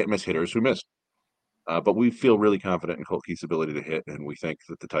can't miss hitters who missed. But we feel really confident in Cole Keith's ability to hit, and we think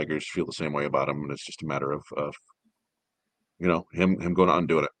that the Tigers feel the same way about him, and it's just a matter of him going out and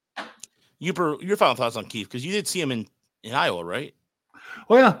doing it. Your final thoughts on Keith, because you did see him in Iowa, right?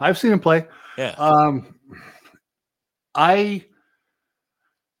 Oh yeah, I've seen him play. Yeah.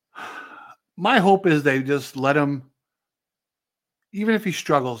 My hope is they just let him, even if he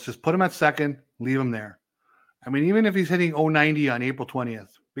struggles, just put him at second, leave him there. I mean, even if he's hitting 090 on April 20th,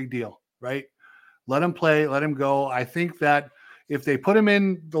 big deal, right? Let him play, let him go. I think that if they put him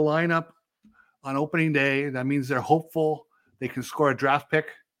in the lineup on opening day, that means they're hopeful they can score a draft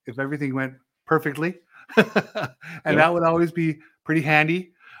pick if everything went perfectly. That would always be pretty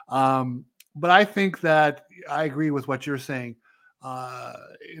handy. But I think that I agree with what you're saying.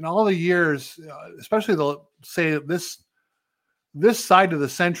 In all the years, especially this side of the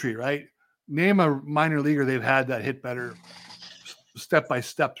century, right? Name a minor leaguer they've had that hit better step by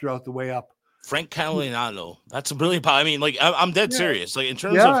step throughout the way up. Frank Catalano. That's really I mean, like, I'm dead serious. Like, in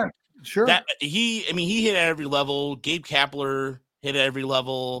terms of sure that, he hit at every level. Gabe Kapler hit at every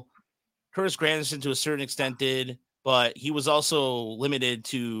level. Curtis Granderson to a certain extent did, but he was also limited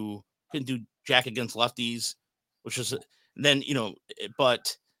to couldn't do jack against lefties, which was then,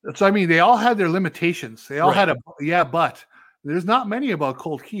 but so I mean, they all had their limitations. They all had but there's not many about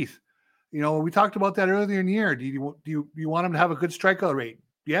Colt Keith. We talked about that earlier in the year. Do you want him to have a good strikeout rate?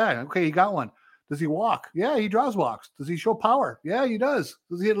 Yeah, okay, he got one. Does he walk? Yeah, he draws walks. Does he show power? Yeah, he does.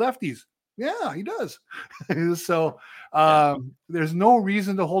 Does he hit lefties? Yeah, he does. So there's no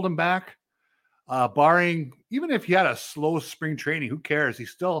reason to hold him back, barring, even if he had a slow spring training, who cares?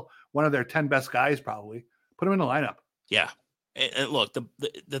 He's still one of their 10 best guys, probably. Put him in the lineup. Yeah. And look,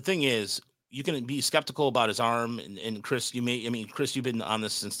 the thing is, you can be skeptical about his arm, and Chris, Chris, you've been on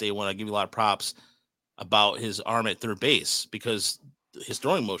this since day one. I give you a lot of props about his arm at third base because his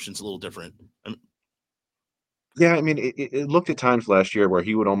throwing motion's a little different. Yeah, I mean, it looked at times last year where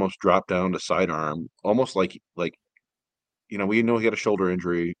he would almost drop down to sidearm, almost like we know he had a shoulder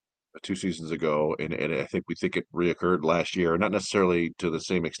injury. 2 seasons ago, and I think we think it reoccurred last year, not necessarily to the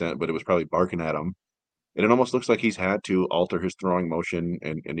same extent, but it was probably barking at him. And it almost looks like he's had to alter his throwing motion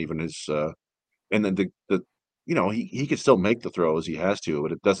and even his and then the he could still make the throws, he has to,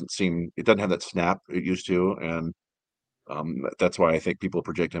 but it doesn't have that snap it used to, and that's why I think people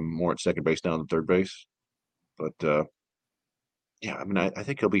project him more at second base now than third base. But yeah, I mean, I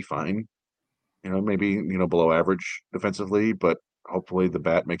think he'll be fine. Maybe below average defensively, but hopefully the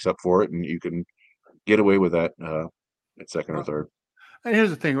bat makes up for it, and you can get away with that at second or third. And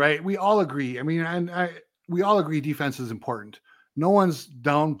here's the thing, right? We all agree. I mean, we all agree defense is important. No one's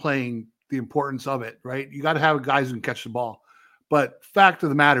downplaying the importance of it, right? You got to have guys who can catch the ball. But fact of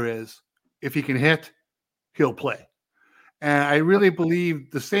the matter is, if he can hit, he'll play. And I really believe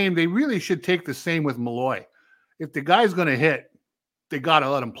the same. They really should take the same with Malloy. If the guy's going to hit, they got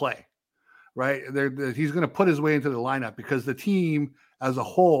to let him play, right? He's going to put his way into the lineup because the team as a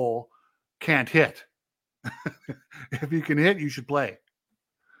whole can't hit. If you can hit, you should play.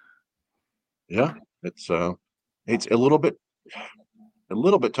 Yeah, it's a little bit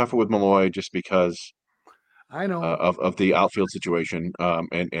tougher with Malloy just because I know of the outfield situation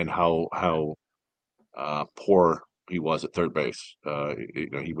and how poor he was at third base.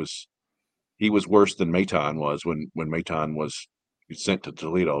 He was worse than Maton was when Maton was sent to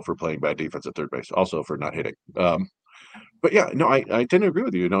Toledo for playing bad defense at third base, also for not hitting. But yeah, no, I tend to agree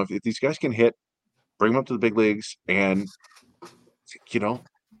with you. If these guys can hit, bring them up to the big leagues, and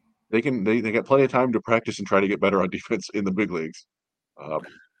they got plenty of time to practice and try to get better on defense in the big leagues.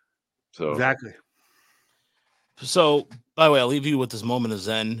 So exactly. So, by the way, I'll leave you with this moment of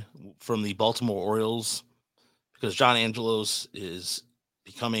zen from the Baltimore Orioles, because John Angelos is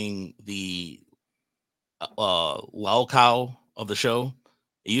becoming the lol cow of the show.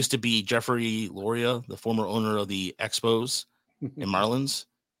 It used to be Jeffrey Loria, the former owner of the Expos and Marlins.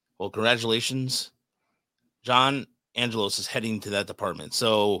 Well, congratulations. John Angelos is heading to that department.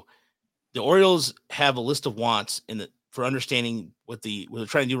 So the Orioles have a list of wants for understanding what they're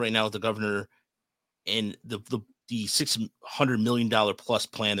trying to do right now with the governor and the $600 million plus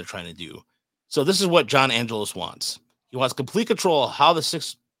plan they're trying to do. So this is what John Angelos wants. He wants complete control of how the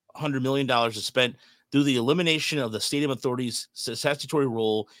 $600 million is spent through the elimination of the stadium authority's statutory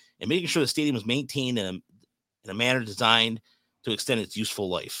role and making sure the stadium is maintained in a manner designed to extend its useful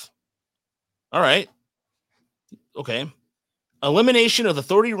life. All right. Okay. Elimination of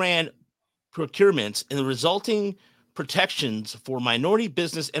authority-ran procurements and the resulting protections for minority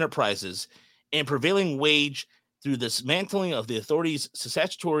business enterprises and prevailing wage through the dismantling of the authority's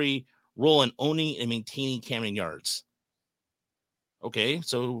statutory role in owning and maintaining Camden Yards. Okay,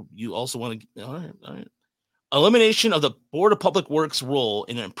 so you also want to all right. Elimination of the Board of Public Works role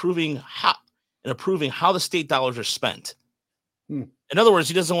in approving how the state dollars are spent. In other words,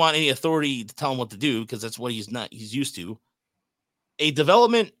 he doesn't want any authority to tell him what to do because that's what he's used to. A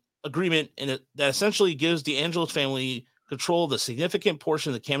development agreement that essentially gives the Angelos family control of the significant portion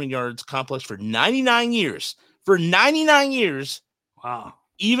of the Camden Yards complex for 99 years. For 99 years. Wow.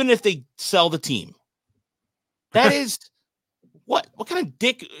 Even if they sell the team. That is what kind of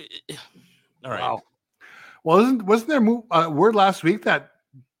dick? All right. Wow. Well, wasn't there word last week that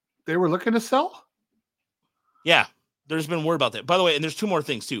they were looking to sell? Yeah, there's been word about that. By the way, and there's two more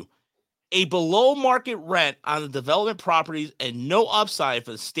things too. A below market rent on the development properties and no upside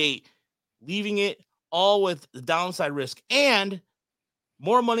for the state, leaving it all with the downside risk and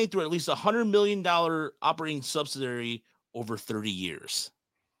more money through at least $100 million operating subsidiary over 30 years.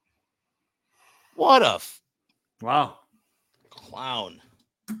 What a wow clown.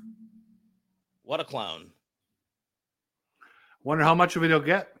 What a clown. Wonder how much of it he'll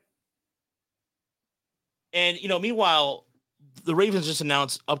get. And, meanwhile, the Ravens just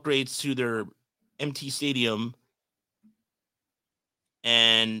announced upgrades to their MT Stadium.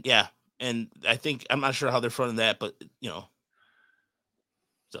 And, yeah, and I think, I'm not sure how they're fronting that, but,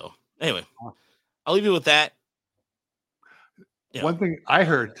 So, anyway, I'll leave you with that. One thing I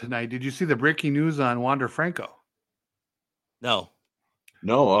heard tonight, did you see the breaking news on Wander Franco? No.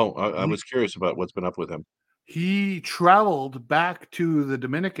 No, I was curious about what's been up with him. He traveled back to the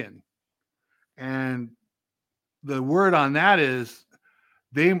Dominican, and the word on that is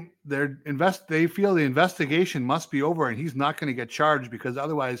they feel the investigation must be over, and he's not going to get charged because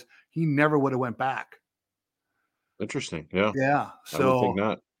otherwise he never would have went back. Interesting. Yeah. Yeah. So I would think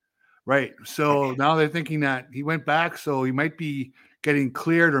not. Right. So now they're thinking that he went back, so he might be getting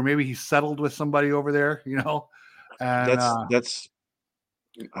cleared, or maybe he settled with somebody over there, And that's.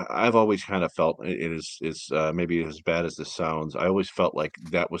 I've always kind of felt it is maybe as bad as this sounds. I always felt like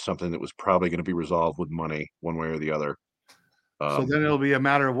that was something that was probably going to be resolved with money, one way or the other. So then it'll be a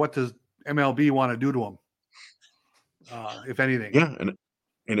matter of what does MLB want to do to him, if anything. Yeah,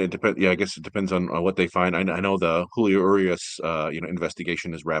 and it depends. Yeah, I guess it depends on what they find. I know the Julio Urias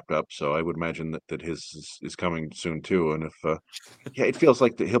investigation is wrapped up, so I would imagine that his is coming soon too. And if it feels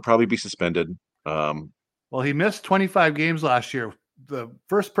like he'll probably be suspended. Well, he missed 25 games last year. The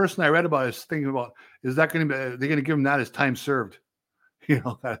first person I read about is thinking about, is that going to be, they're going to give him that as time served?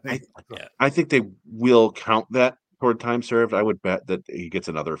 I think they will count that toward time served. I would bet that he gets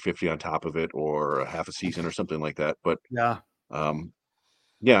another 50 on top of it, or a half a season or something like that. But yeah, I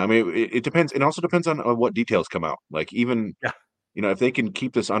mean, it depends. It also depends on what details come out. Like even, if they can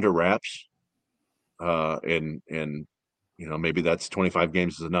keep this under wraps, and maybe that's 25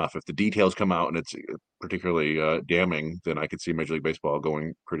 games is enough. If the details come out and it's particularly damning, then I could see Major League Baseball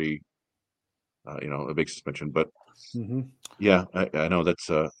going pretty, a big suspension. But yeah, I know that's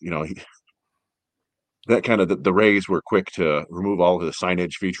that kind of the Rays were quick to remove all the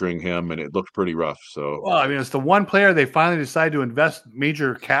signage featuring him, and it looked pretty rough. So, well, I mean, it's the one player they finally decided to invest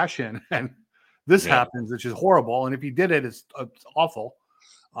major cash in, and this happens, which is horrible. And if he did it, it's awful.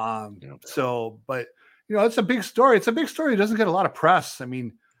 So, but it's a big story. It's a big story. It doesn't get a lot of press. I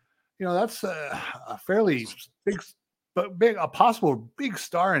mean, that's a fairly a possible big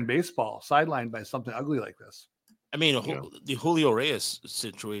star in baseball, sidelined by something ugly like this. I mean, the Julio Reyes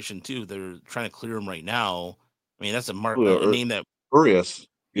situation too. They're trying to clear him right now. I mean, that's a name that Urias.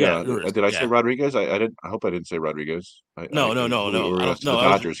 Yeah, Urias, did I say Rodriguez? I didn't. I hope I didn't say Rodriguez. No. Urias to the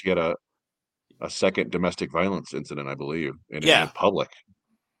Dodgers. He had a second domestic violence incident, I believe, in public.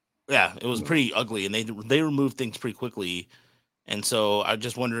 Yeah, it was pretty ugly, and they removed things pretty quickly. And so I'm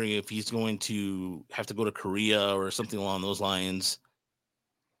just wondering if he's going to have to go to Korea or something along those lines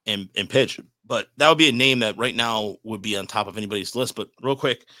and pitch. But that would be a name that right now would be on top of anybody's list. But real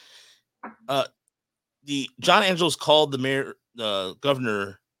quick, the John Angelos called the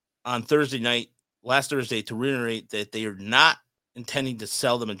governor on last Thursday, to reiterate that they are not intending to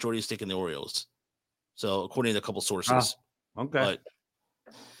sell the majority stake in the Orioles. So according to a couple sources. Okay. But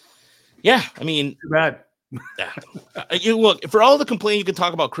yeah, I mean, too bad. You look, for all the complaining you can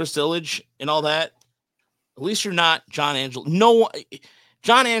talk about Chris Ilitch and all that, at least you're not John Angelos. No,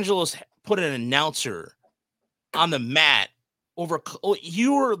 John Angelos put an announcer on the mat over.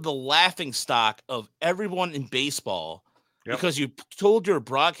 You were the laughing stock of everyone in baseball because you told your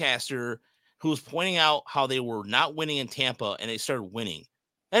broadcaster who was pointing out how they were not winning in Tampa and they started winning.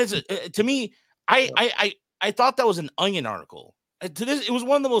 That is to me. I thought that was an Onion article. It was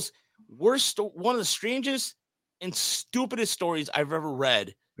one of the most worst, one of the strangest and stupidest stories I've ever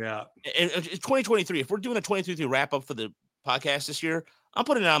read. Yeah. In 2023, if we're doing a 2023 wrap up for the podcast this year, I'm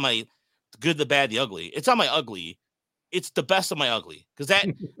putting it on my good, the bad, the ugly. It's on my ugly. It's the best of my ugly because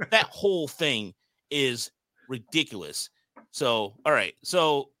that whole thing is ridiculous. So, all right.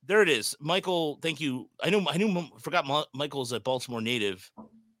 So there it is. Michael, thank you. Forgot Michael's a Baltimore native.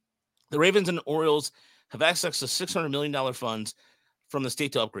 The Ravens and Orioles have access to $600 million funds from the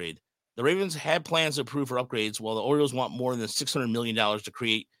state to upgrade. The Ravens had plans to approve for upgrades, while the Orioles want more than $600 million to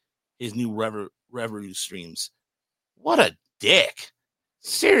create his new revenue streams. What a dick.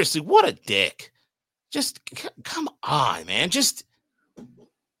 Seriously, what a dick. Just come on, man.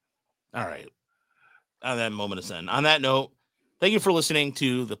 All right. On that moment of zen. On that note, thank you for listening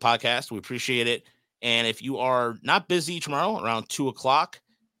to the podcast. We appreciate it. And if you are not busy tomorrow around 2:00,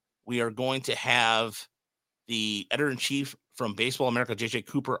 we are going to have the editor-in-chief from Baseball America, JJ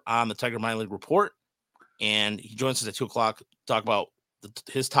Cooper, on the Tiger Minor League Report. And he joins us at 2:00 to talk about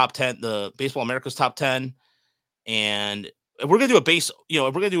his top 10, the Baseball America's top 10. And we're going to do if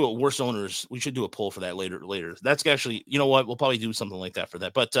we're going to do a worst owners, we should do a poll for that later. That's actually, you know what? We'll probably do something like that for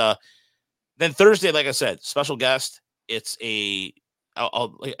that. But then Thursday, like I said, special guest. It's I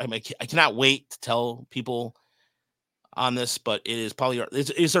cannot wait to tell people on this, but it is probably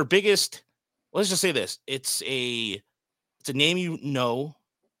it's our biggest. Let's just say this. It's a name you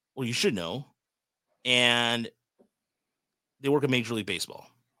should know, and they work in Major League Baseball.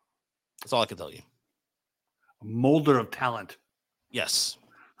 That's all I can tell you. A molder of talent. Yes.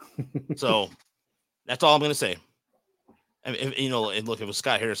 So that's all I'm going to say. And look, if it was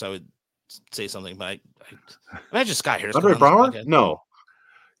Scott Harris, I would say something, but I imagine Scott Harris. Andre Brower? No.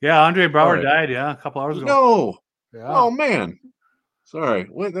 Yeah, Andre Brower died. Yeah, a couple hours ago. No. Yeah. Oh man. Sorry.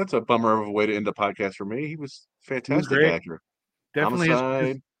 Well, that's a bummer of a way to end the podcast for me. He was fantastic actor. Definitely.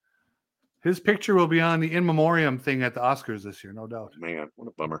 Homicide. His picture will be on the in memoriam thing at the Oscars this year, no doubt. Man, what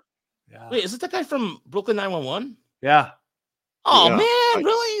a bummer. Yeah. Wait, is it that guy from Brooklyn 911? Yeah. Oh man,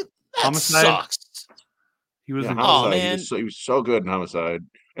 really? That Homicide. Sucks. He was. Oh man, he was so good in Homicide.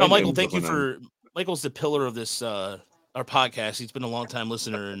 No, Michael, thank you for. Michael's the pillar of this our podcast. He's been a long time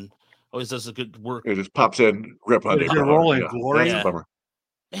listener and always does a good work. It just pops in, Rip Hyundai. Is your role in Yeah, Glory? that's a bummer.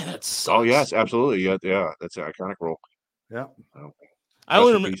 Man, that sucks. Oh yes, absolutely. Yeah, that's an iconic role. Yeah. I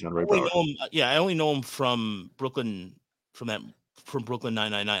only know him from Brooklyn, from Brooklyn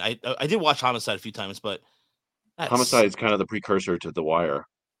 999. I did watch Homicide a few times, but Homicide is kind of the precursor to The Wire.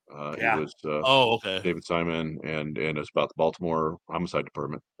 He was okay. David Simon, and it's about the Baltimore Homicide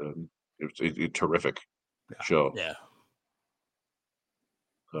Department. It's a terrific show. Yeah.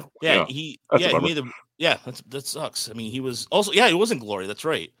 So, he made that sucks. I mean, he was also he was in Glory. That's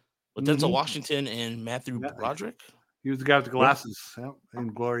right. With Denzel Washington and Matthew Broderick. He was the guy with the glasses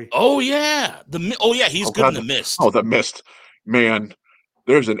in Glory. Oh yeah, he's good in The Mist. Oh, The Mist, man.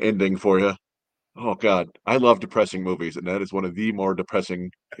 There's an ending for you. Oh God, I love depressing movies, and that is one of the more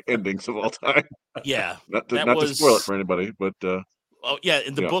depressing endings of all time. Yeah, not to spoil it for anybody, but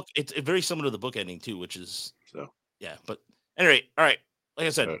in the book, it's very similar to the book ending too, which is But anyway, all right. Like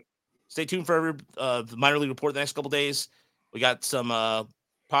I said, stay tuned for the minor league report the next couple days. We got some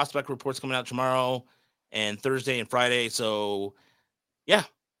prospect reports coming out tomorrow and Thursday and Friday. So,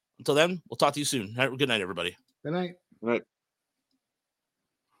 until then, we'll talk to you soon. Good night, everybody. Good night. Good night.